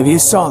 If you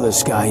saw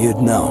this guy, you'd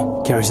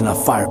know. Carries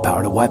enough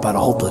firepower to wipe out a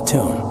whole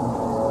platoon.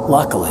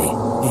 Luckily,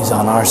 he's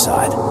on our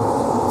side.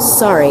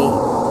 Sorry.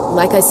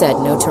 Like I said,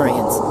 no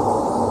Turians.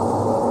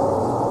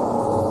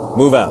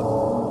 Move out.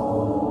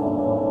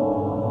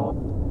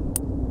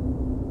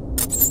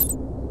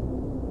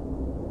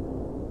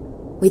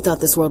 We thought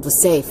this world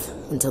was safe,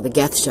 until the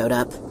Geth showed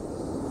up.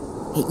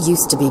 It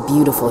used to be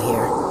beautiful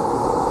here.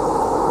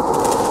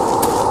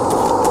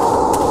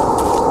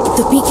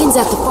 The beacon's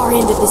at the far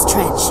end of this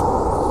trench.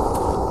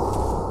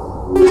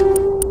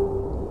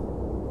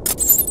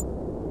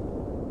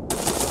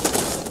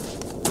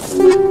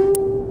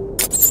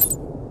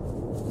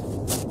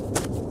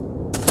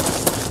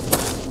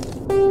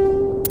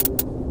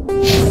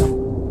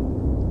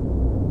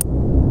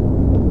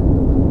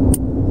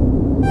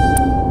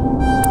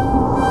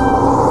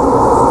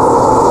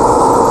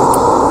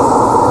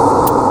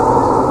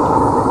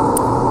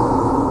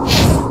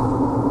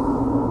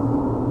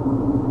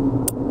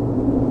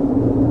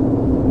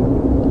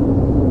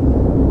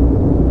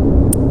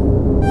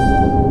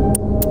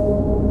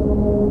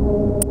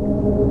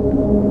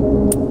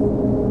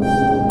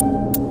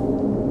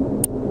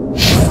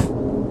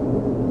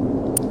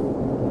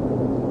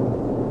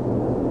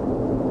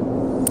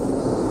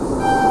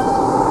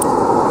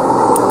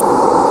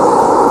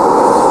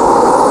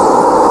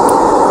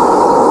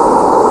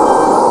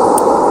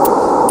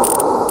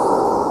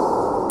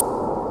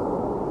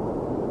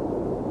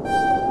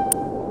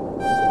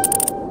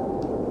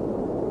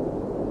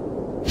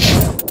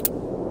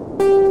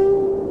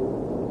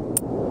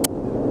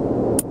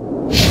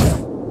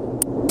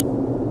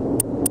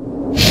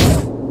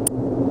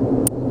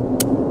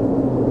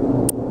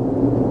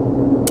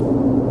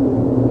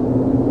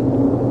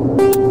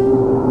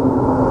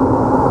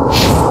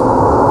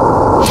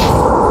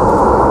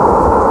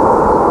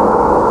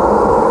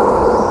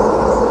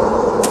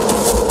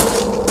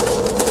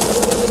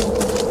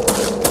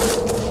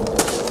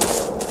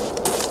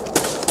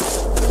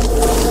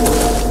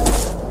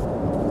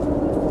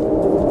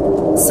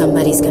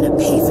 Somebody's gonna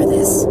pay for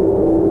this.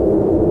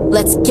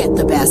 Let's get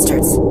the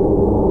bastards.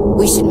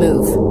 We should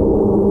move.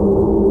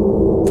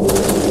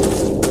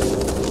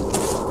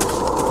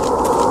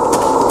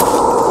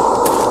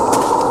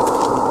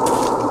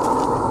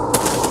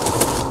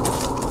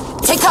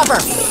 Take cover!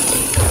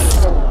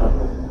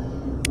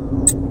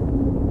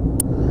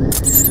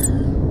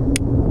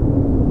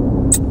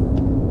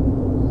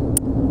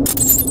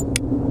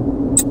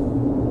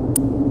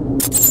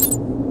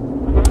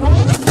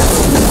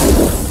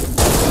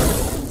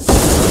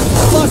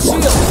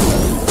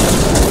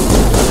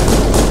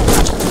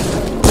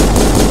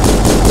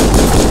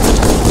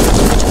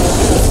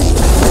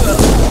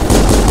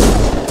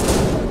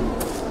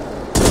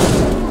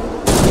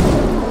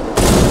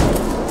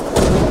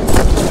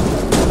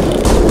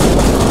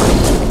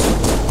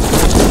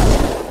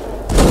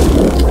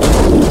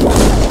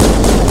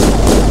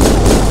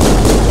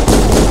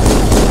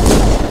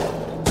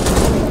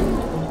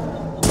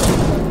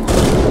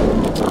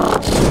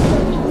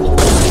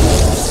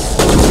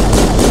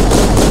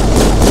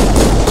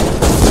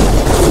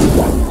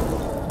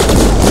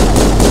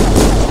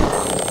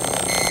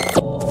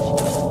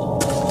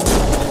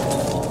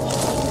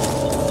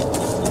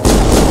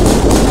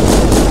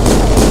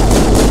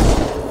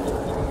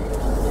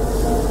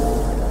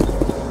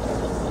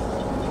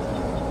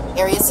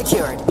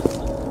 secured.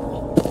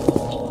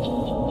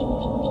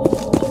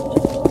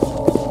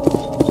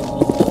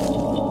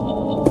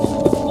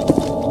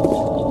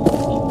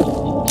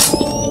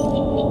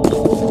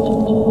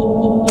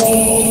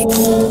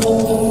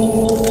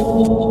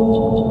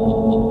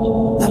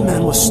 That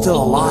man was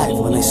still alive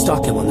when they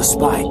stuck him on the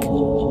spike.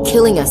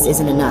 Killing us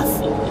isn't enough.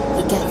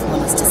 The Geth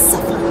want us to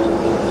suffer.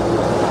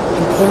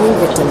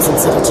 Impaling victims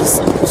instead of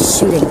just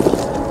shooting.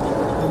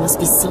 There must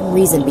be some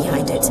reason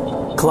behind it.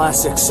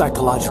 Classic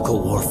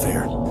psychological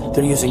warfare.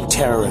 They're using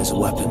terror as a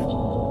weapon.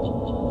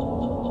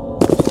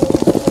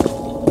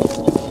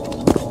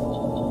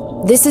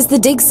 This is the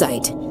dig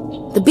site.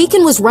 The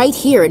beacon was right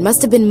here. It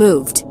must have been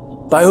moved.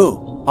 By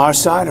who? Our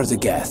side or the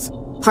Geth?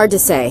 Hard to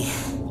say.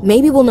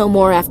 Maybe we'll know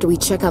more after we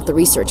check out the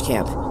research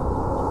camp.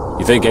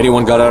 You think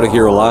anyone got out of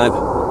here alive?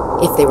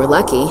 If they were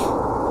lucky.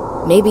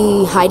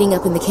 Maybe hiding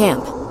up in the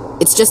camp.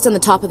 It's just on the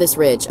top of this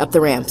ridge, up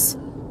the ramps.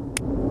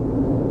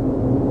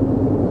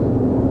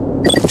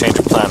 Change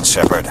of plans,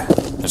 Shepard.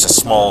 There's a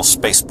small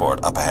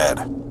spaceport up ahead.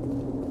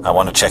 I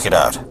want to check it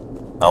out.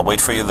 I'll wait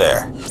for you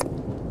there.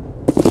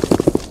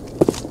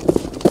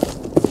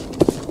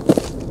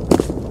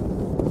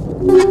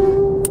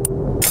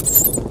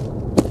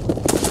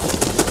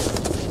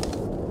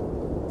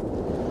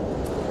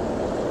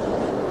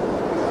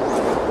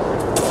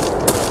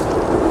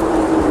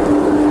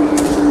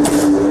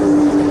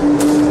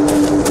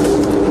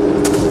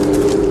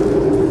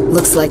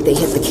 Looks like they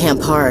hit the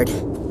camp hard.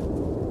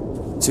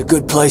 It's a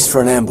good place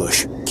for an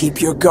ambush. Keep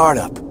your guard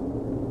up.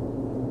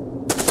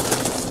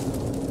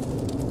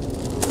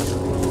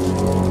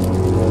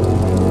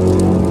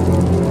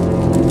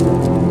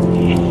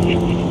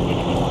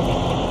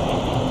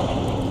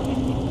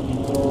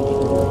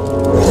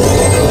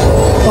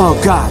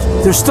 Oh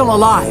God, they're still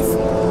alive!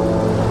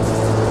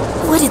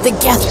 What did the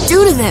Geth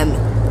do to them?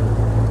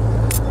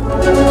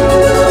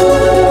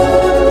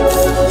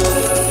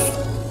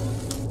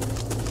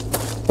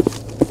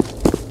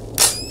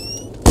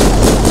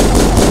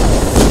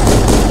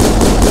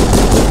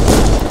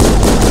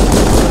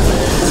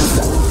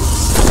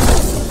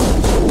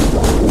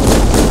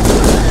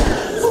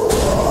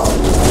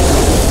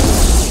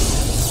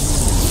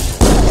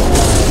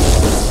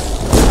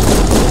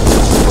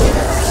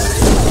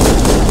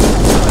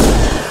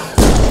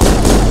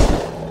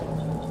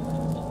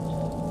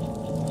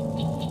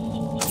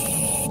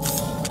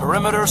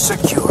 Perimeter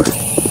secured.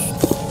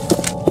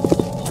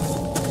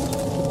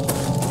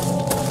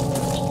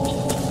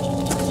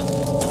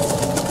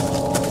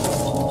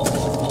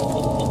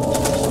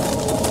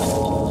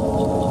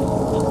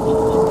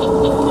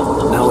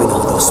 Now we know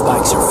what those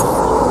spikes are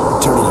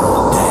for. Turning our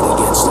own dead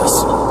against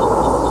us.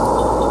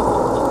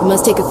 It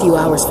must take a few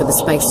hours for the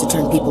spikes to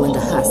turn people into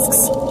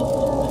husks.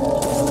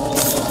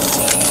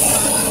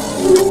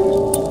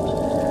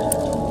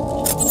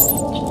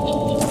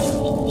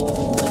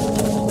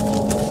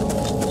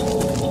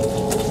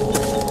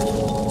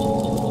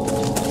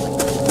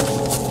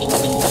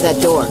 That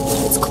door.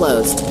 It's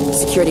closed.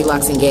 Security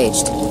lock's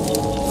engaged.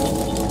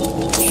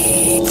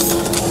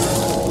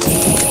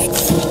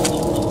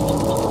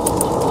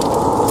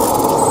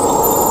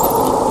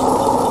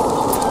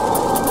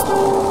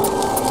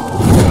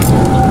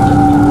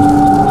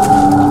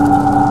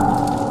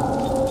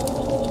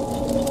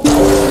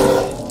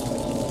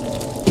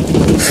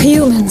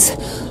 Humans.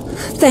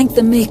 Thank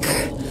the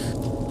Maker.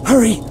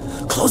 Hurry!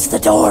 Close the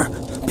door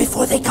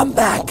before they come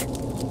back.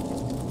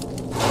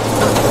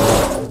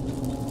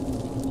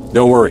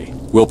 Don't worry.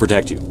 We'll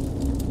protect you.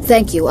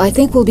 Thank you. I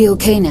think we'll be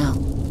okay now.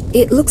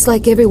 It looks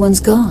like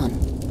everyone's gone.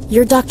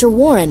 You're Dr.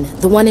 Warren,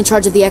 the one in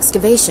charge of the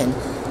excavation.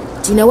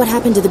 Do you know what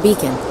happened to the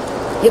beacon?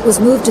 It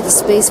was moved to the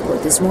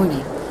spaceport this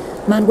morning.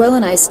 Manuel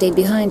and I stayed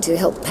behind to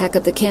help pack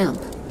up the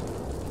camp.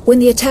 When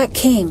the attack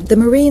came, the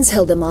Marines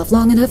held them off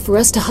long enough for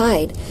us to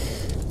hide.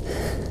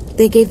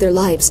 They gave their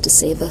lives to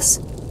save us.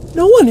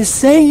 No one is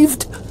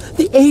saved.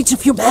 The age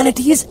of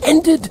humanity is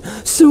ended.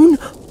 Soon,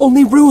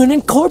 only ruin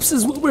and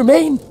corpses will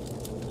remain.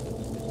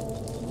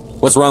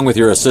 What's wrong with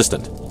your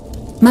assistant?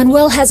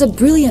 Manuel has a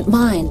brilliant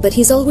mind, but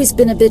he's always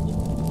been a bit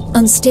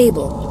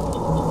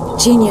unstable.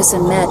 Genius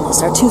and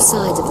madness are two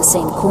sides of the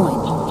same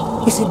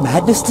coin. Is it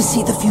madness to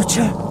see the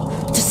future?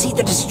 To see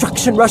the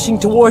destruction rushing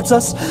towards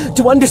us?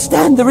 To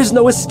understand there is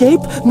no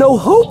escape? No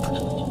hope?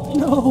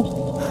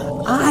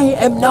 No. I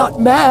am not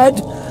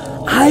mad.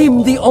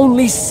 I'm the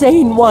only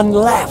sane one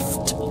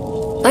left.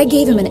 I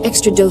gave him an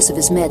extra dose of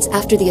his meds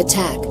after the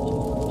attack.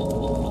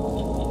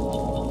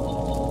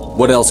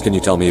 What else can you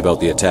tell me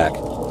about the attack?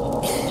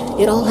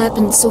 It all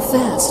happened so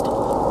fast.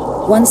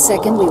 1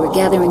 second we were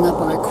gathering up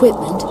our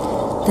equipment.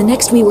 The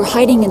next we were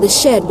hiding in the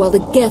shed while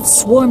the Geth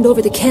swarmed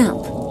over the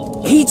camp.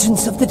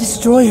 Agents of the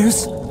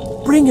destroyers.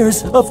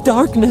 Bringers of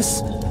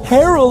darkness.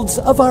 Heralds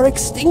of our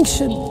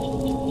extinction.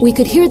 We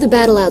could hear the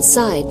battle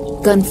outside.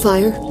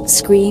 Gunfire,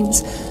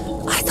 screams.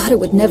 I thought it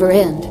would never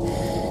end.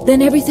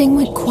 Then everything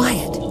went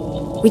quiet.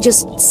 We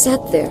just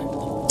sat there,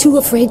 too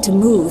afraid to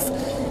move,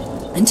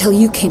 until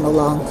you came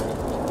along.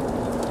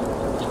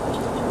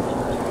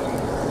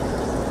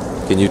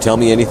 Can you tell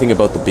me anything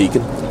about the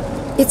beacon?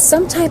 It's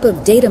some type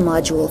of data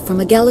module from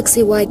a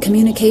galaxy-wide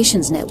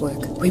communications network.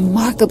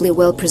 Remarkably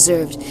well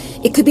preserved.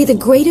 It could be the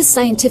greatest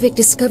scientific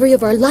discovery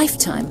of our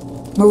lifetime.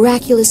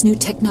 Miraculous new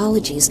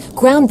technologies,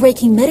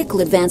 groundbreaking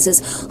medical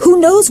advances. Who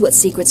knows what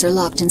secrets are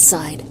locked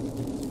inside?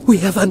 We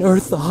have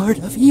unearthed the heart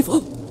of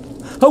evil,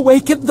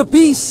 awakened the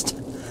beast,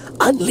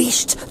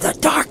 unleashed the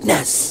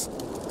darkness.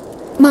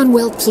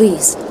 Manuel,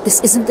 please. This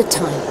isn't the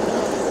time.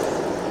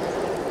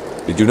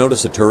 Did you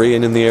notice a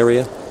Turian in the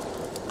area?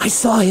 I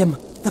saw him,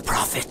 the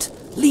Prophet,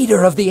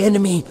 leader of the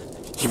enemy.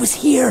 He was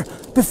here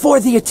before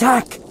the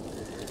attack.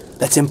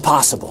 That's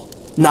impossible.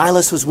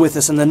 Nihlus was with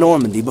us in the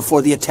Normandy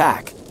before the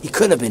attack. He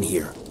couldn't have been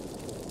here.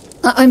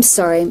 I'm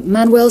sorry.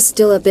 Manuel's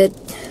still a bit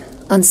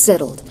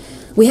unsettled.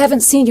 We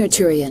haven't seen your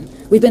Turian.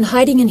 We've been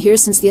hiding in here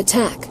since the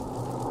attack.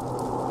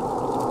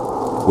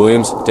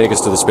 Williams, take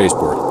us to the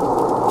spaceport.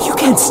 You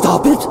can't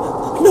stop it.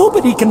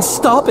 Nobody can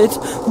stop it.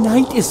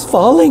 Night is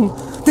falling.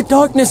 The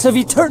darkness of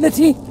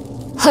eternity.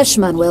 Hush,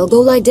 Manuel.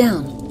 Go lie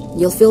down.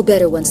 You'll feel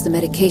better once the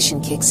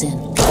medication kicks in.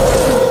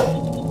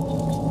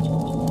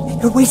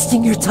 You're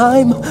wasting your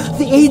time.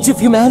 The age of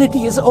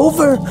humanity is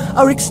over.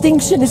 Our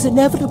extinction is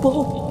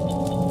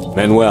inevitable.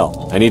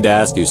 Manuel, I need to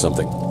ask you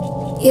something.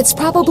 It's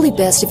probably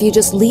best if you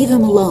just leave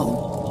him alone.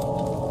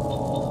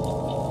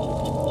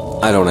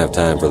 I don't have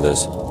time for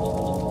this.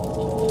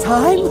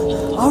 Time?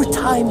 Our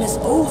time is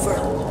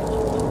over.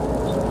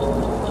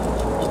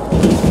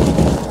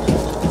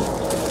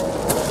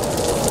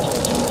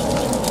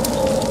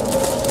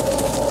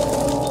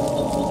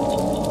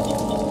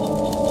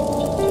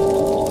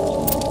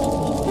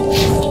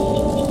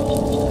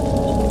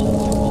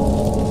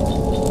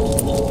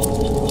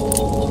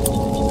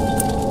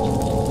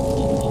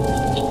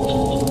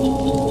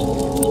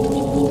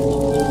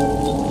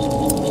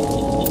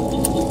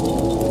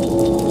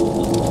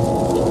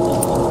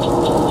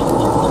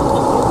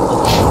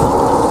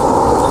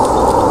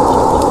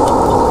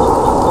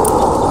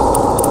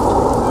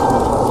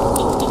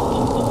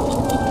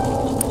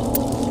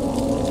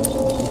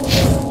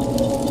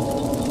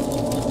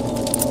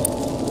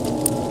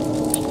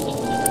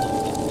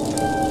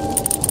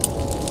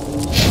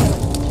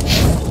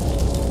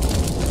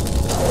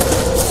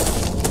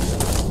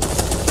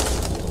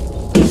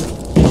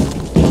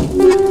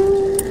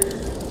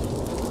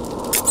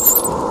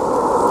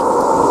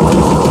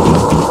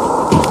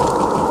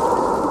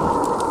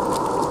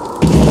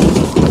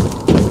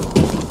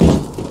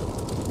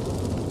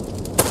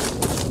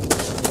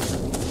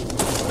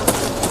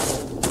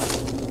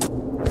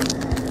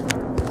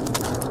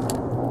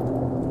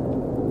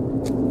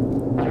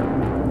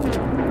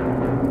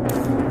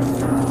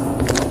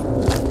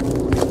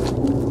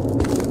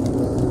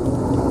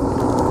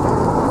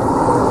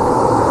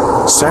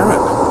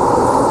 Saren.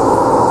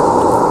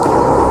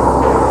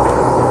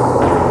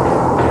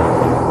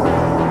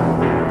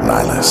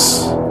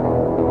 Nihlus.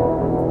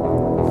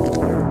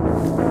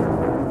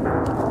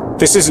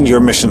 This isn't your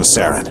mission,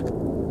 Saren.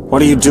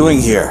 What are you doing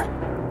here?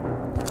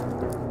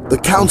 The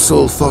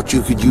Council thought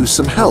you could use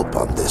some help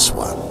on this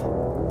one.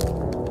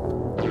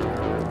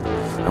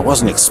 I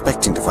wasn't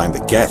expecting to find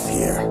the Geth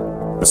here.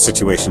 The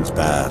situation's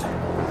bad.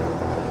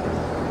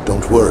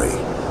 Don't worry.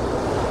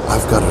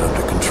 I've got it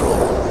under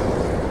control.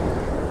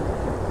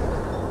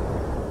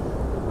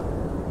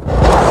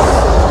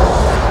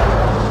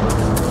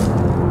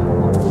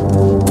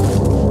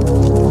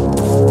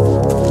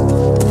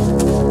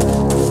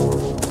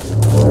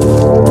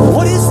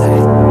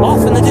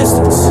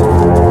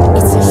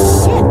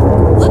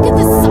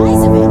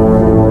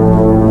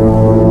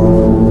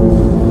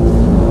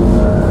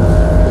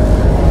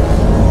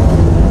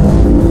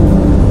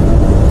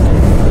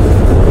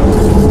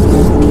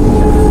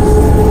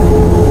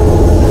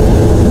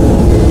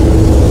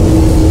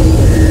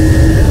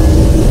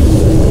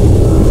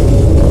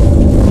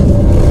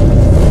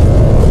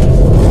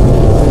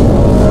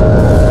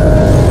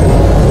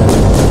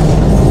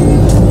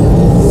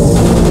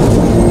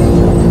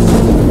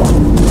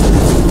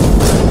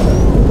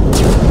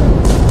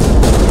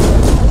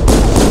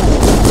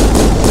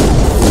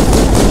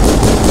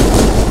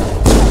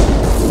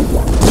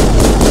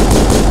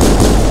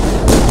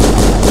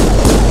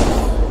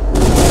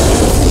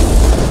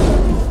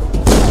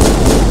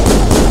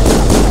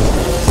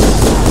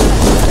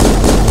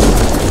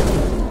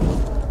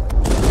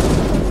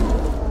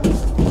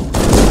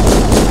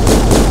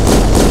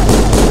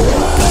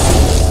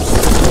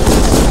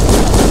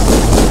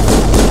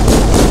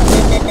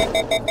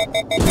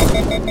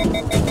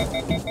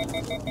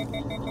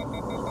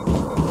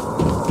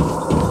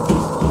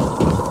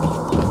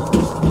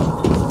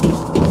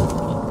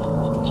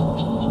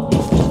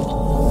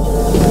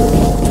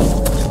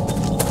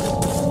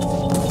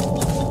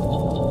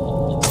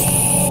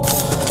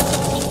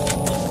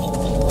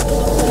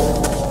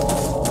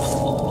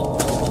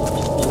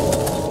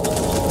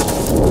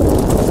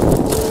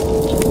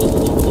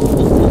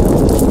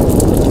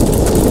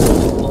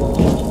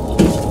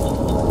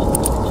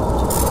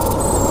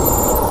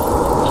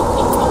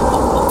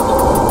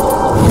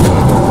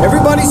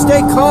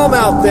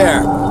 Out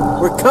there.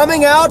 We're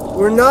coming out.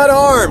 We're not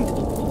armed.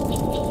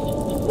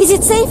 Is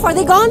it safe? Are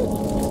they gone?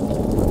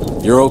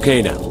 You're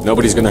okay now.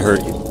 Nobody's gonna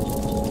hurt you.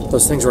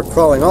 Those things were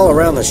crawling all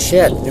around the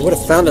shed. They would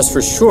have found us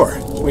for sure.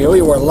 We owe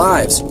you our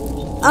lives.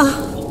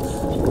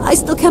 I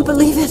still can't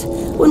believe it.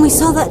 When we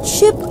saw that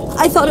ship,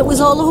 I thought it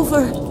was all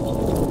over.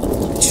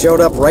 It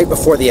showed up right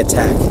before the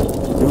attack.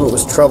 I knew it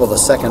was trouble the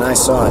second I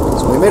saw it,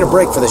 so we made a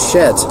break for the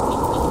sheds.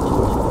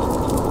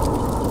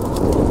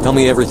 Tell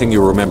me everything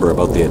you remember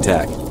about the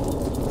attack.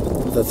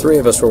 The three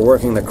of us were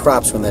working the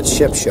crops when that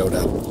ship showed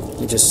up.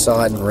 We just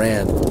saw it and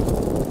ran.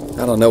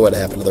 I don't know what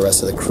happened to the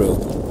rest of the crew.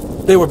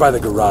 They were by the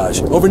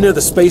garage, over near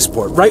the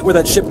spaceport, right where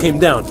that ship came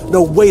down.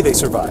 No way they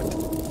survived.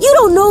 You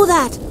don't know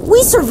that.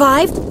 We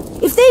survived.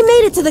 If they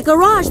made it to the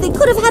garage, they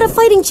could have had a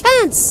fighting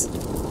chance.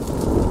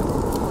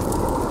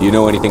 Do you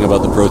know anything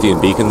about the Prothean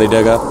beacon they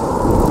dug up?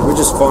 We're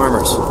just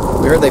farmers.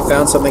 We heard they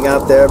found something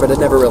out there, but it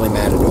never really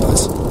mattered to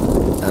us.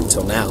 Not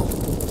until now.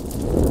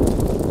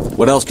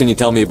 What else can you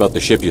tell me about the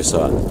ship you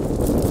saw?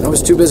 I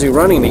was too busy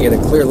running to get a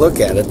clear look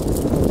at it.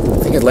 I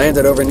think it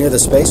landed over near the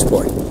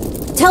spaceport.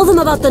 Tell them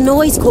about the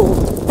noise, Cole.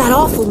 That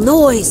awful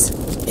noise.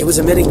 It was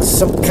emitting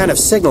some kind of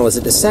signal as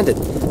it descended.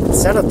 It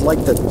sounded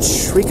like the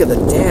shriek of the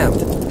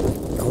damned.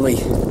 Only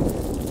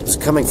it was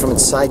coming from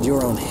inside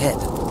your own head.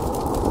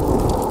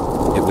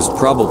 It was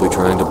probably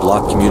trying to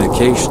block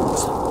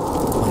communications.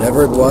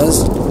 Whatever it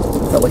was,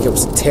 it felt like it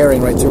was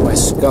tearing right through my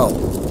skull.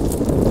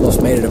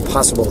 Almost made it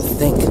impossible to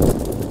think.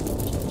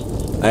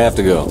 I have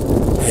to go.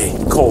 Hey,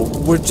 Cole,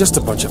 we're just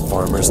a bunch of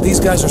farmers. These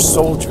guys are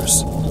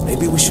soldiers.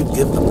 Maybe we should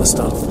give them the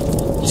stuff.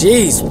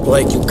 Jeez,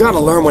 Blake, you gotta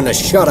learn when to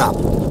shut up.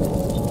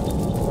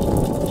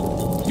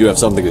 You have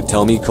something to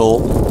tell me,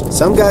 Cole?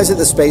 Some guys at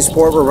the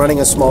spaceport were running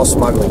a small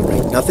smuggling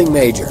ring. Nothing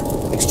major.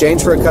 In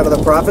exchange for a cut of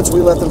the profits,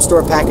 we let them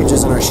store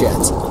packages in our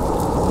sheds.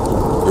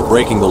 You're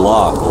breaking the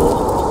law,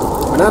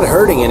 Cole. We're not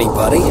hurting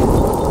anybody.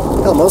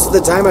 Hell, most of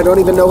the time I don't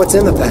even know what's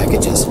in the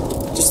packages.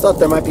 Just thought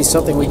there might be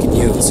something we could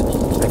use.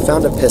 I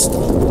found a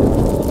pistol.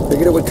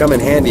 Figured it would come in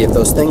handy if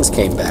those things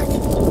came back.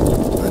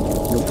 But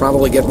you'll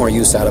probably get more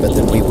use out of it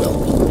than we will.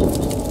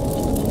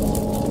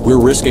 We're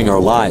risking our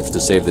lives to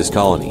save this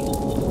colony.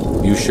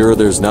 You sure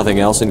there's nothing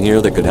else in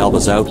here that could help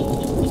us out?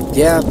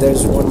 Yeah,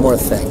 there's one more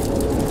thing.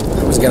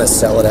 I was gonna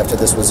sell it after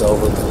this was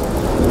over, but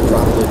you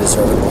probably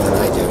deserve it more than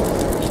I do.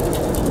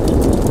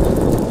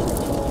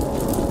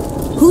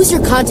 Who's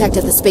your contact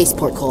at the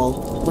spaceport, Cole?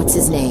 What's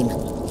his name?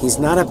 He's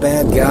not a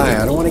bad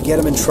guy. I don't want to get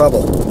him in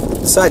trouble.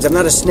 Besides, I'm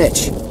not a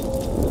snitch.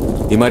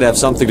 He might have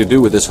something to do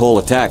with this whole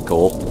attack,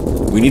 Cole.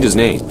 We need his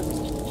name.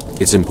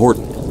 It's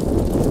important.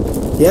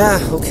 Yeah,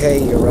 okay,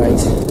 you're right.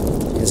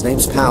 His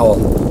name's Powell.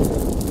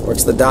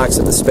 Works the docks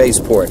at the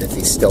spaceport, if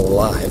he's still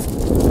alive.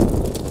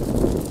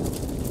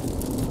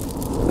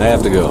 I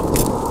have to go.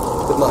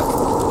 Good luck.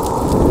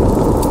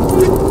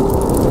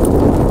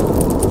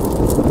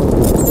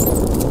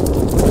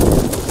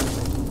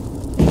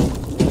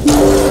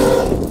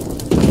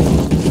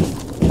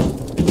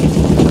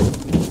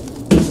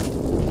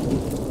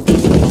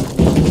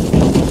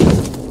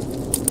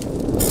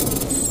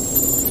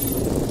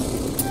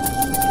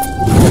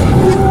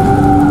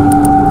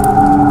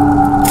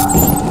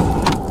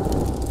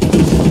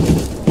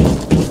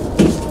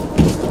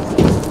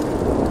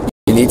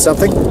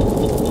 Something?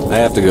 I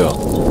have to go.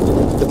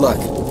 Good luck.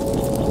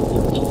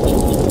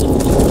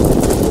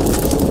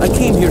 I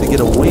came here to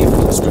get away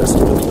from the stress of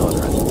living on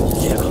Earth.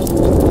 Yeah.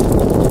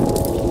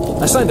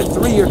 I signed a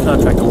 3-year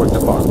contract to work the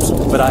farms,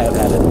 but I have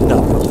had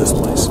enough of this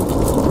place. Look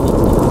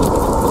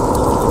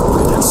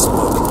at that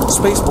smoke.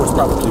 Spaceport's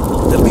probably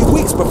ruined. It'll be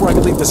weeks before I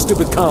can leave this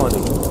stupid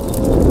colony.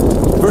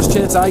 First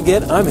chance I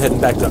get, I'm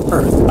heading back to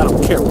Earth. I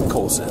don't care what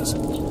Cole says.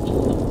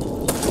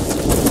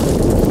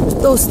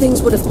 Those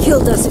things would have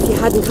killed us if you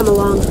hadn't come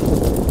along.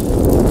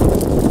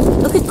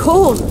 Look at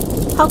Cole.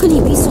 How can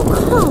he be so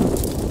calm?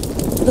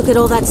 Look at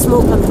all that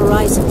smoke on the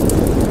horizon.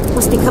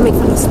 Must be coming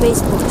from the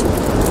spaceport.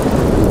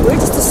 We're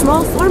just a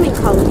small farming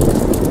colony.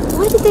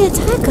 Why did they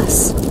attack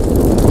us?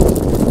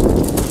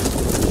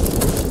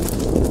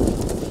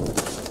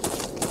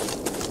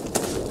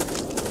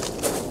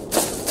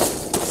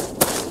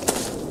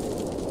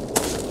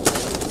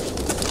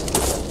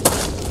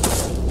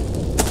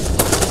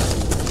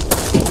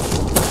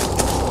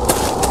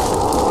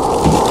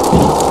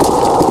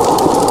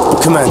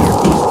 Commander,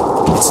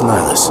 it's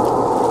Nihlus.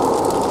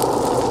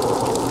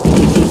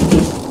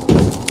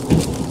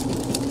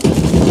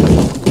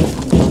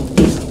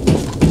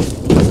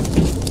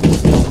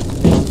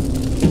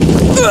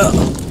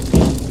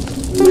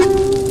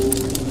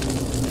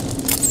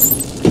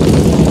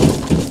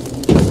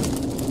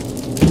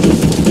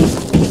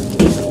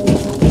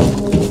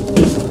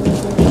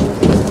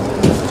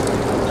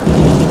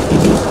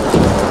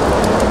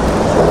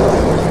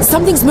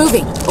 Something's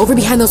moving, over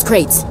behind those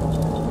crates.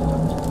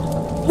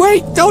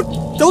 Wait!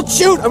 Don't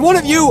shoot! I'm one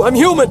of you! I'm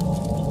human!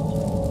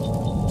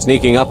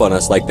 Sneaking up on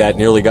us like that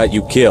nearly got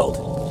you killed.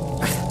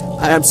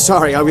 I'm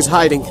sorry, I was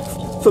hiding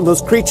from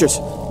those creatures.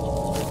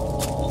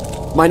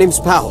 My name's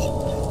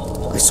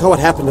Powell. I saw what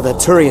happened to that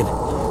Turian.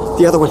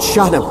 The other one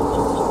shot him.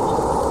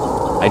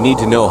 I need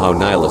to know how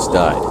Nihlus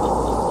died.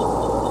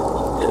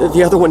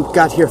 The other one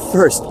got here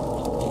first.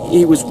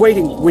 He was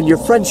waiting when your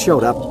friend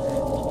showed up.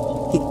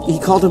 He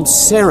called him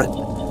Saren.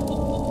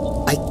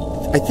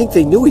 I think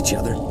they knew each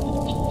other.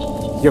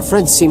 Your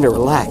friend seemed to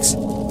relax.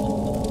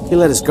 He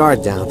let his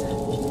guard down.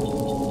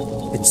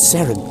 And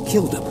Saren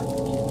killed him.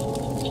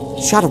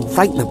 Shot him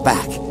right in the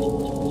back.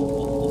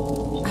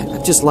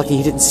 I'm just lucky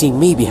he didn't see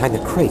me behind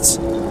the crates.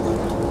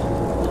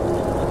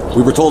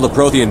 We were told a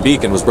Prothean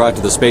beacon was brought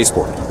to the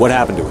spaceport. What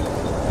happened to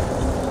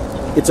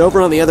it? It's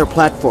over on the other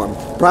platform.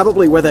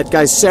 Probably where that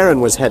guy Saren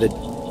was headed.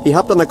 He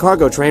hopped on the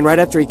cargo train right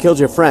after he killed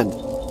your friend.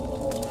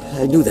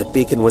 I knew that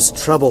beacon was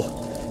trouble.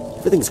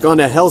 Everything's gone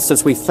to hell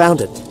since we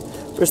found it.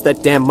 First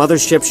that damn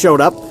mothership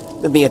showed up,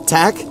 then the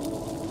attack.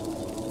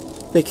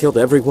 They killed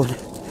everyone.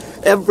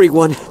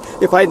 Everyone.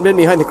 If I hadn't been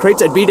behind the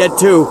crates, I'd be dead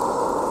too.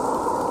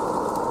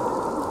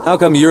 How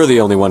come you're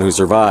the only one who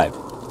survived?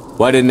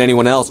 Why didn't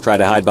anyone else try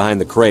to hide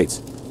behind the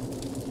crates?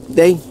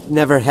 They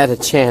never had a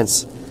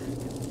chance.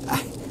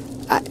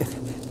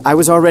 I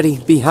was already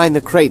behind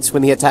the crates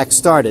when the attack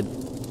started.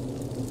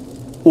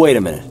 Wait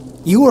a minute.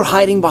 You were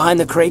hiding behind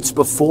the crates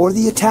before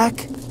the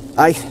attack?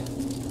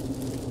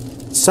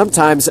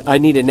 Sometimes I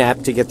need a nap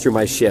to get through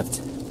my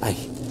shift.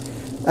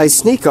 I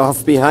sneak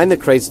off behind the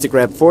crates to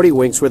grab 40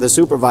 winks where the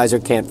supervisor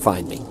can't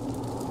find me.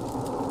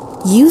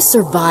 You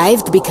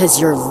survived because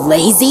you're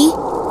lazy?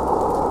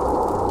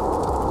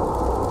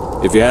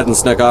 If you hadn't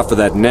snuck off for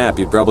that nap,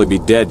 you'd probably be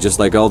dead just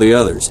like all the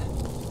others.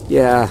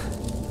 Yeah,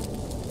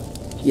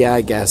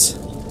 I guess.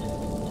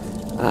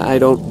 I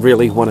don't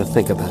really want to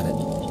think about it.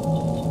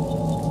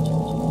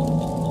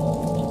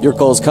 You're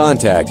Cole's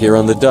contact here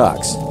on the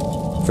docks.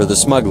 For the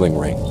smuggling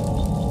ring.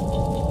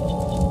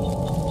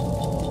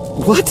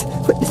 What?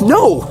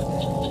 No!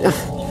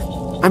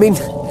 I mean,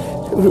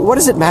 what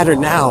does it matter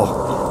now?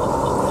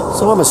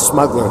 So I'm a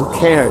smuggler, who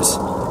cares?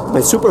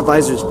 My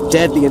supervisor's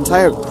dead, the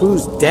entire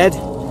crew's dead.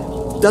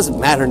 Doesn't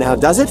matter now,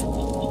 does it?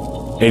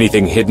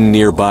 Anything hidden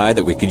nearby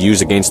that we could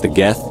use against the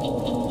Geth?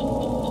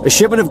 A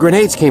shipment of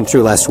grenades came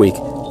through last week.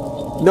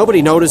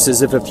 Nobody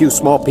notices if a few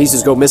small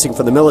pieces go missing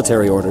from the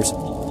military orders.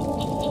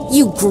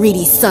 You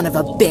greedy son of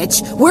a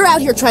bitch! We're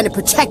out here trying to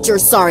protect your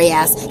sorry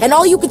ass, and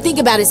all you can think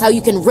about is how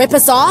you can rip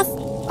us off?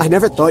 I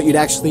never thought you'd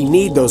actually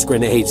need those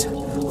grenades.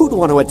 Who'd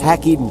want to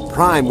attack Eden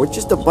Prime? We're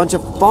just a bunch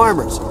of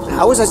farmers.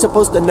 How was I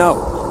supposed to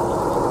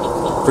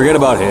know? Forget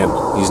about him.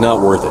 He's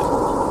not worth it.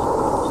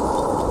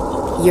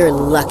 You're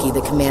lucky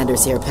the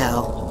commander's here,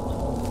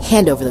 pal.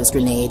 Hand over those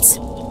grenades.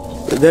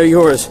 They're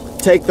yours.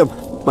 Take them.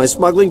 My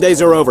smuggling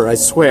days are over, I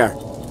swear.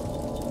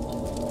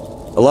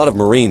 A lot of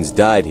Marines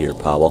died here,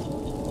 Powell.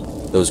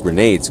 Those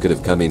grenades could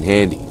have come in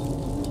handy.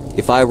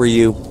 If I were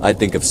you, I'd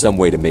think of some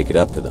way to make it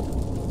up to them.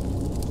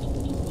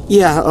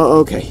 Yeah,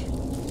 okay.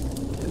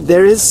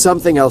 There is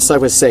something else I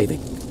was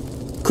saving.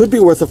 Could be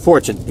worth a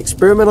fortune.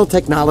 Experimental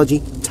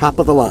technology, top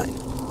of the line.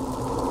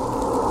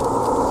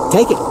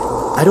 Take it.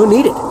 I don't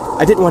need it.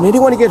 I didn't want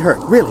anyone to get hurt.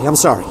 Really, I'm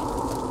sorry.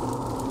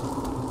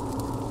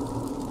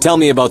 Tell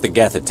me about the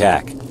Geth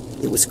attack.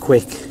 It was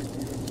quick.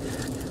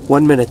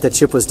 1 minute that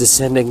ship was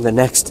descending, the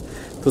next,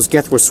 those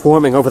Geth were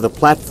swarming over the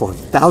platform.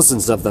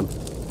 Thousands of them.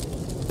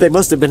 They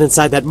must have been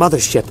inside that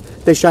mothership.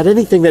 They shot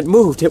anything that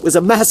moved. It was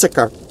a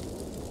massacre.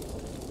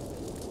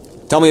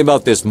 Tell me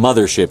about this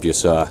mothership you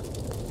saw.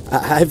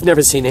 I've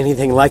never seen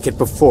anything like it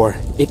before.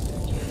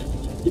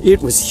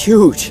 It was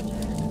huge.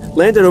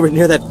 Landed over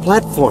near that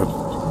platform.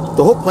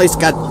 The whole place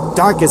got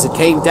dark as it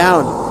came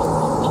down.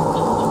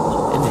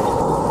 And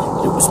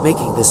it was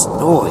making this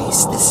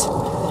noise,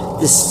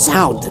 this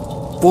sound that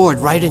bored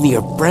right into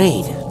your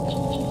brain.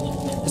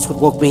 That's what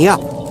woke me up.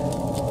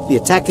 The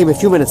attack came a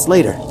few minutes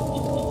later.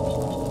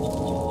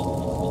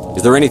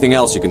 Is there anything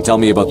else you can tell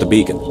me about the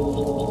beacon?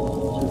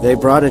 They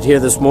brought it here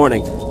this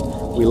morning.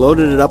 We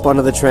loaded it up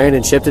onto the train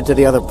and shipped it to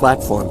the other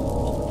platform.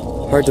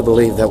 Hard to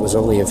believe that was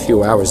only a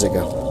few hours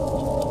ago.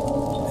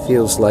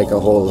 Feels like a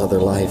whole other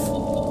life.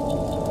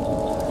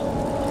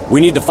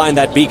 We need to find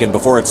that beacon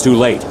before it's too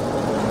late.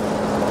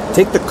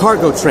 Take the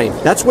cargo train.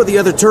 That's where the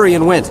other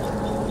Turian went.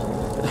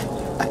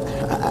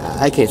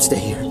 I can't stay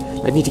here.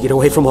 I need to get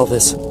away from all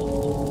this.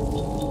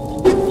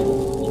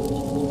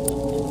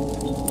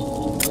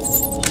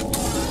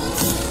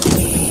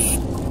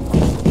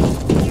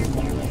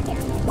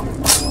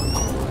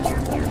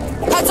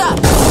 Heads up!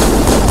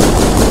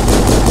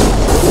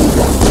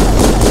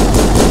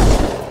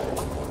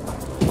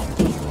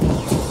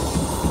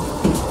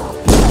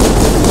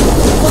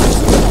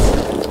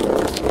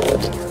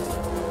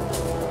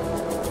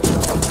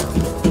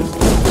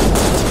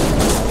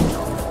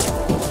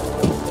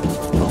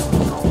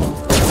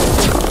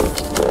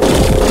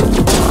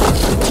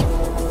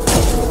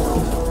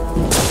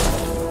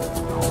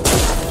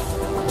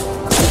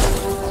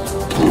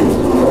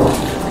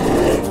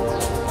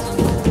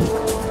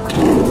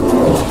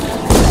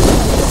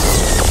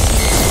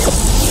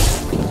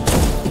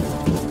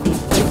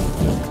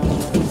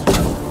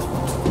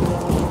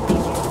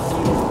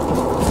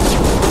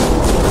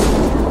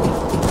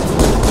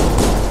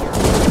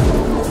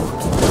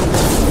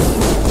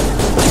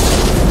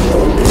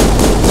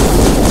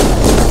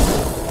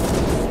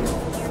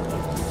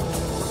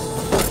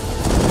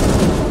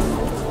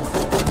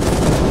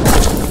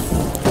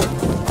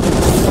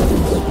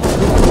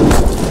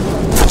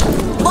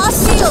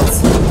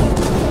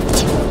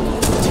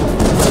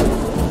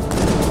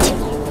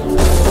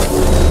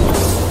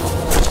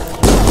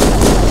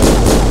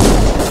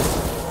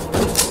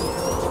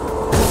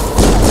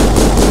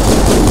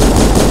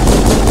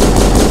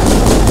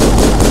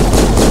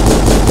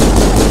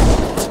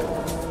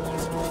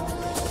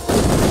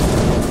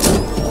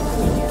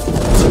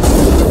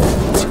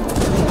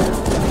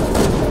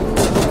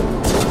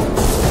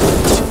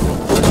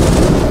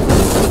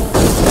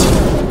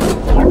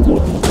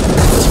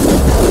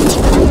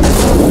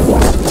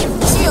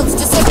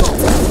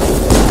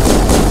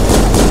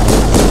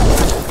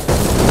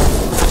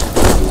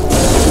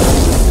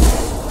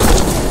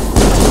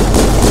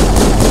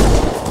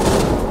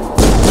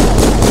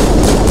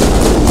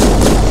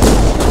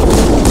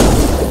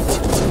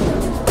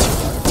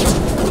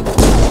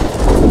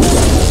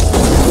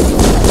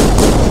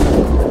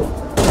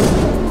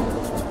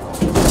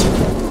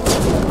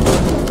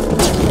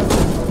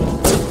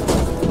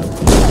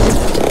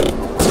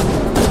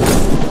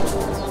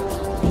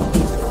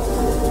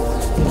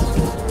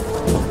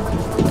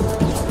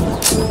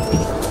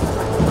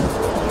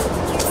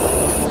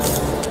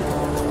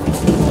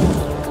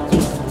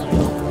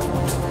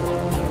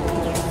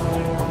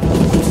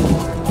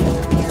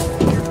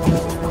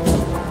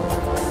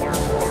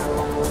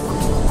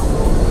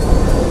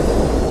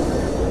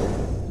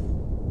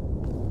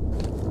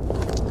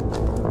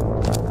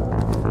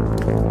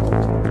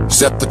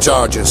 Set the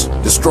charges.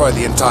 Destroy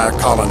the entire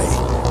colony.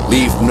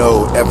 Leave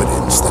no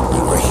evidence that we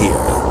were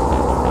here.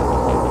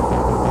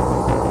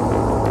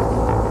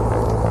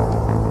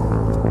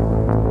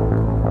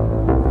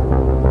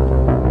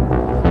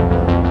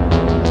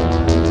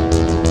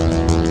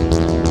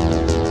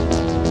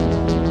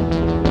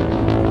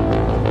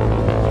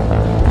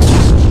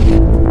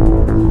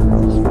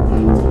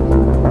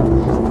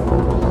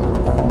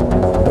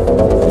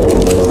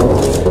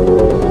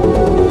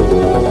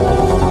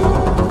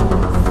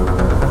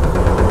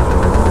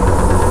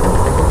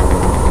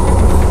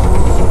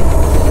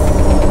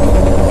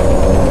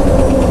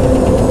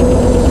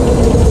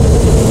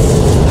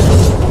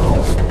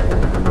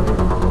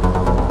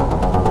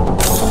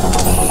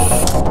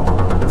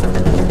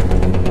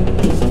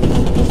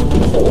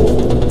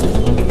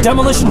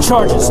 Demolition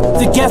charges.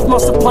 The Geth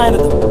must have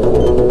planted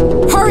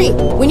them. Hurry!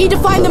 We need to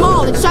find them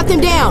all and shut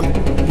them down!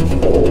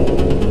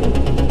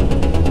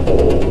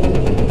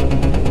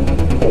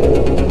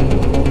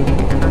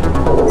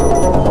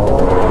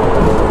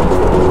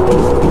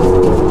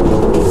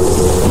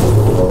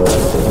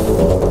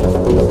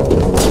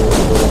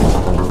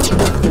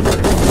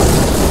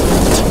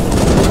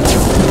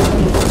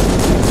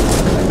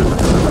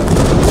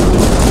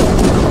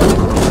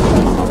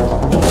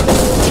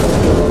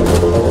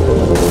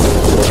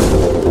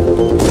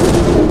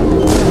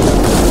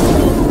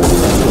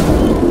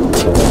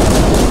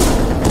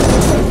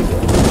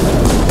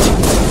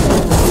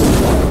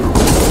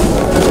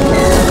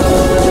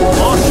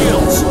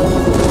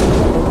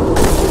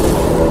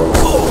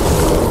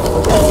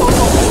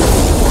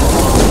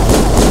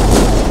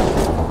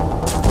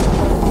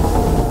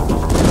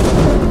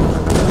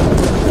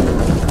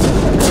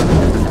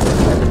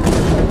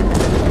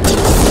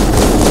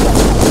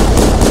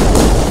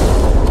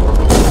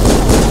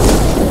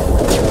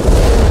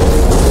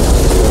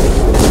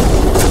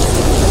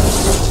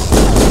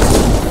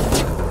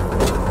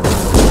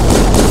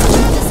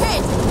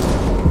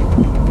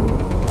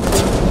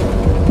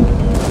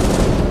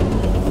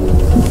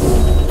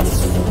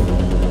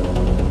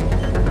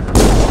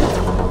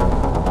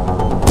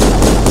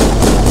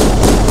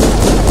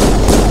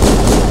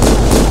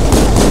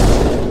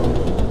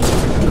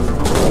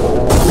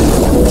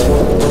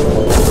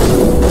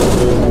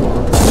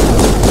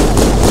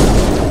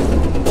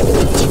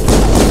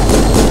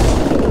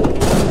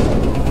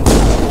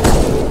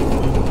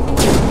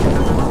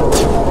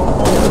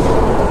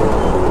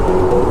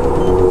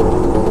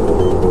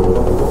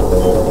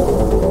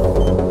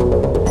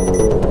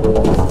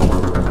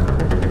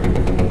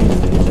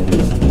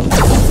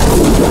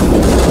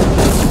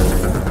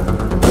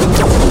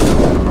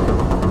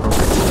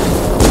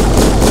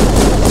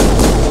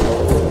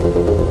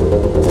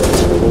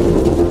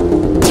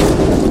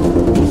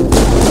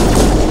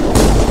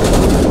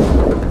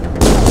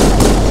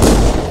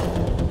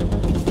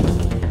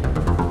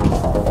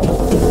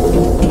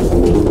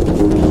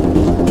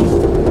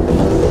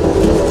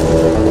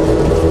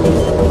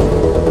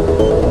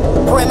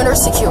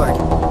 Secured.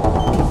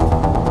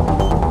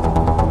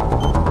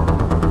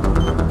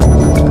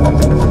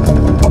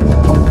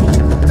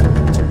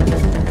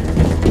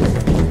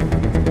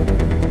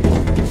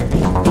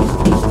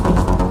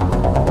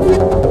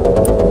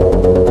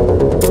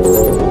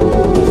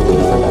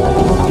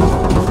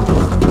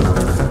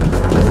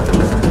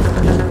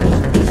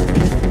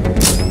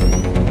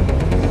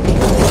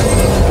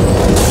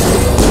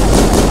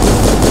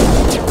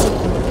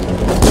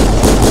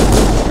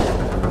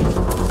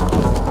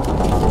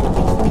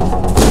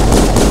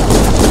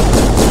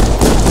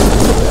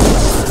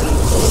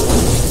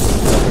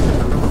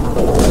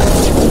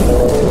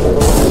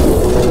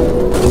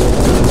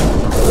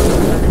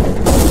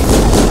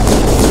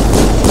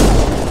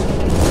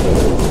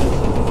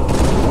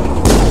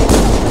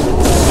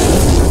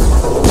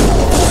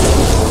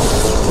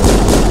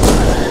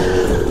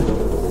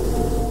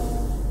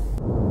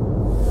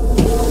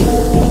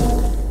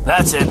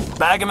 That's it.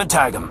 Bag 'em and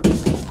tag 'em.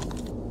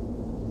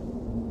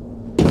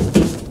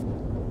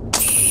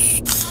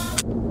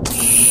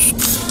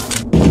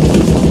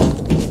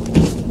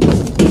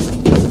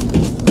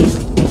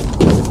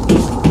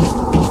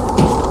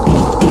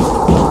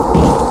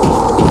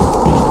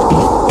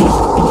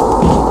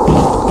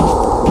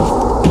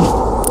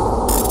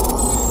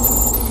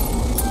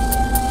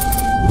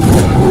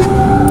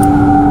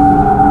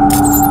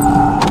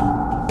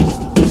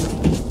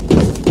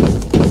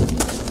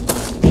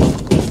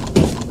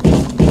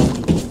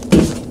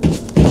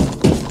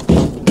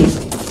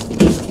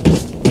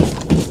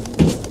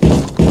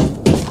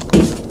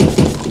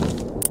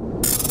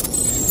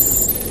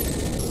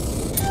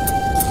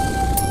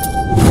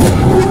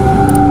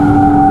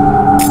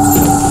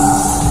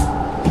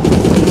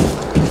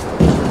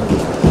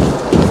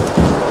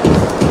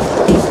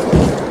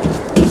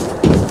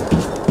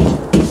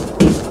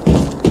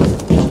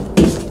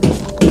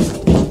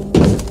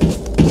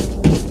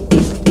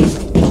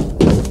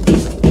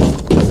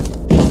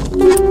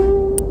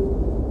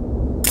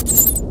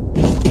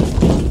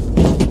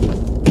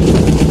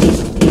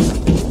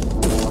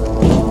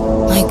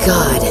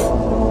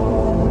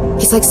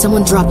 It's like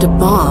someone dropped a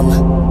bomb.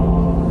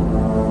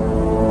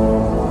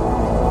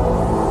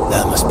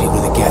 Must be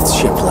where the Geth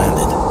ship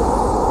landed.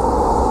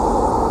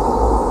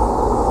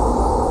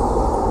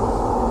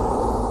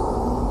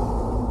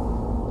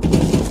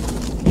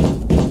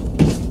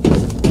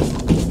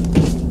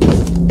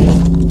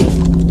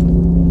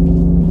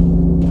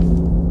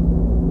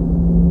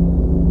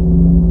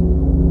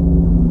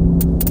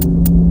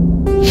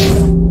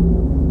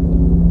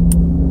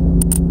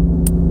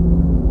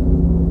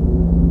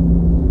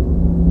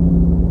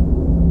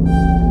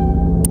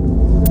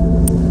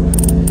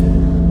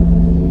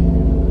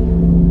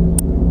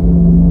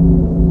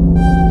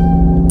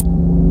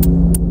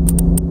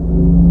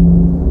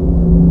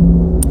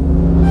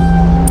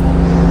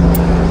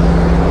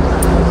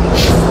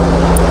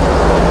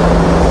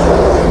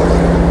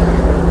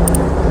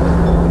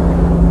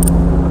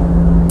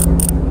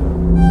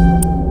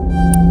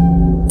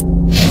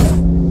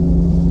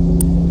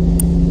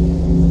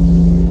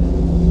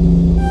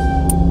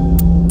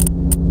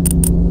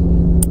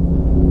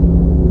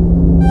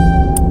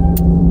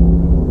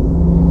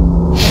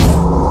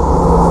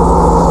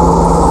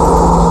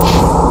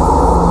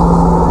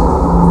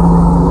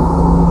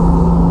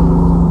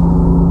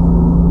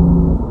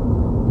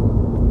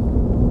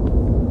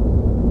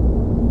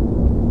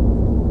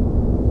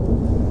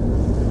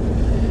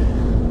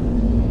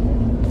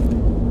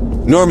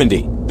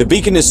 Normandy, the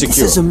beacon is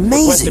secure. This is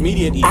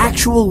amazing.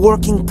 Actual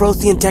working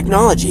Prothean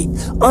technology.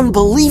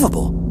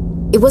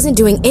 Unbelievable. It wasn't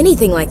doing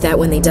anything like that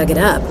when they dug it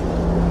up.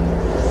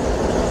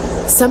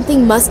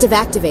 Something must have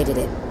activated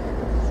it.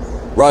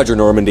 Roger,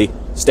 Normandy.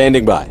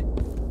 Standing by.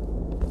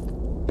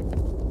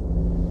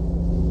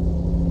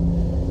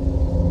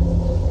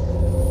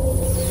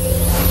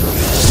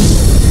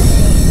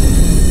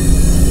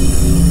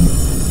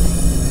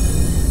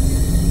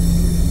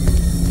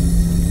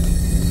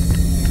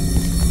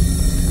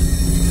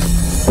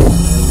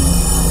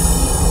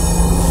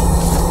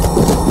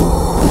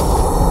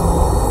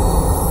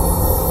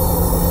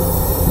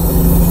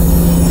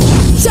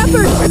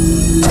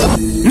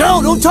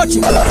 No, don't touch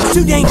it! It's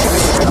too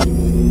dangerous!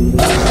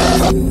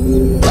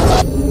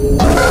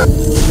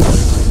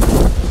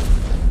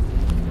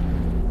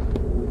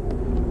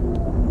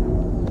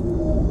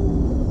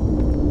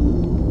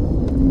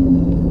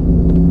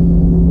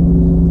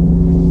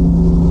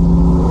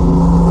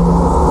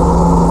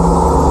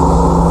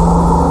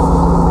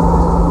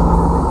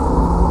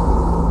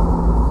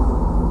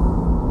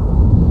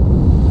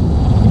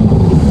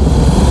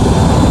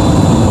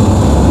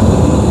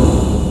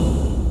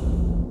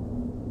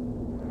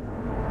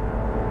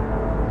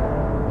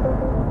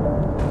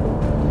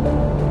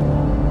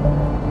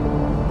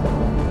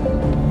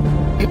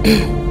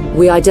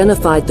 We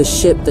identified the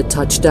ship that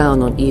touched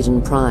down on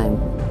Eden Prime.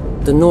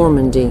 The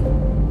Normandy,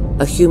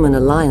 a human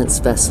alliance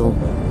vessel.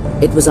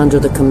 It was under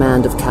the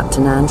command of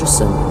Captain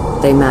Anderson.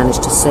 They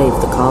managed to save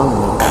the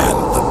colony. And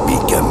the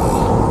beacon.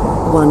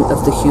 One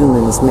of the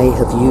humans may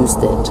have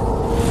used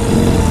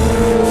it.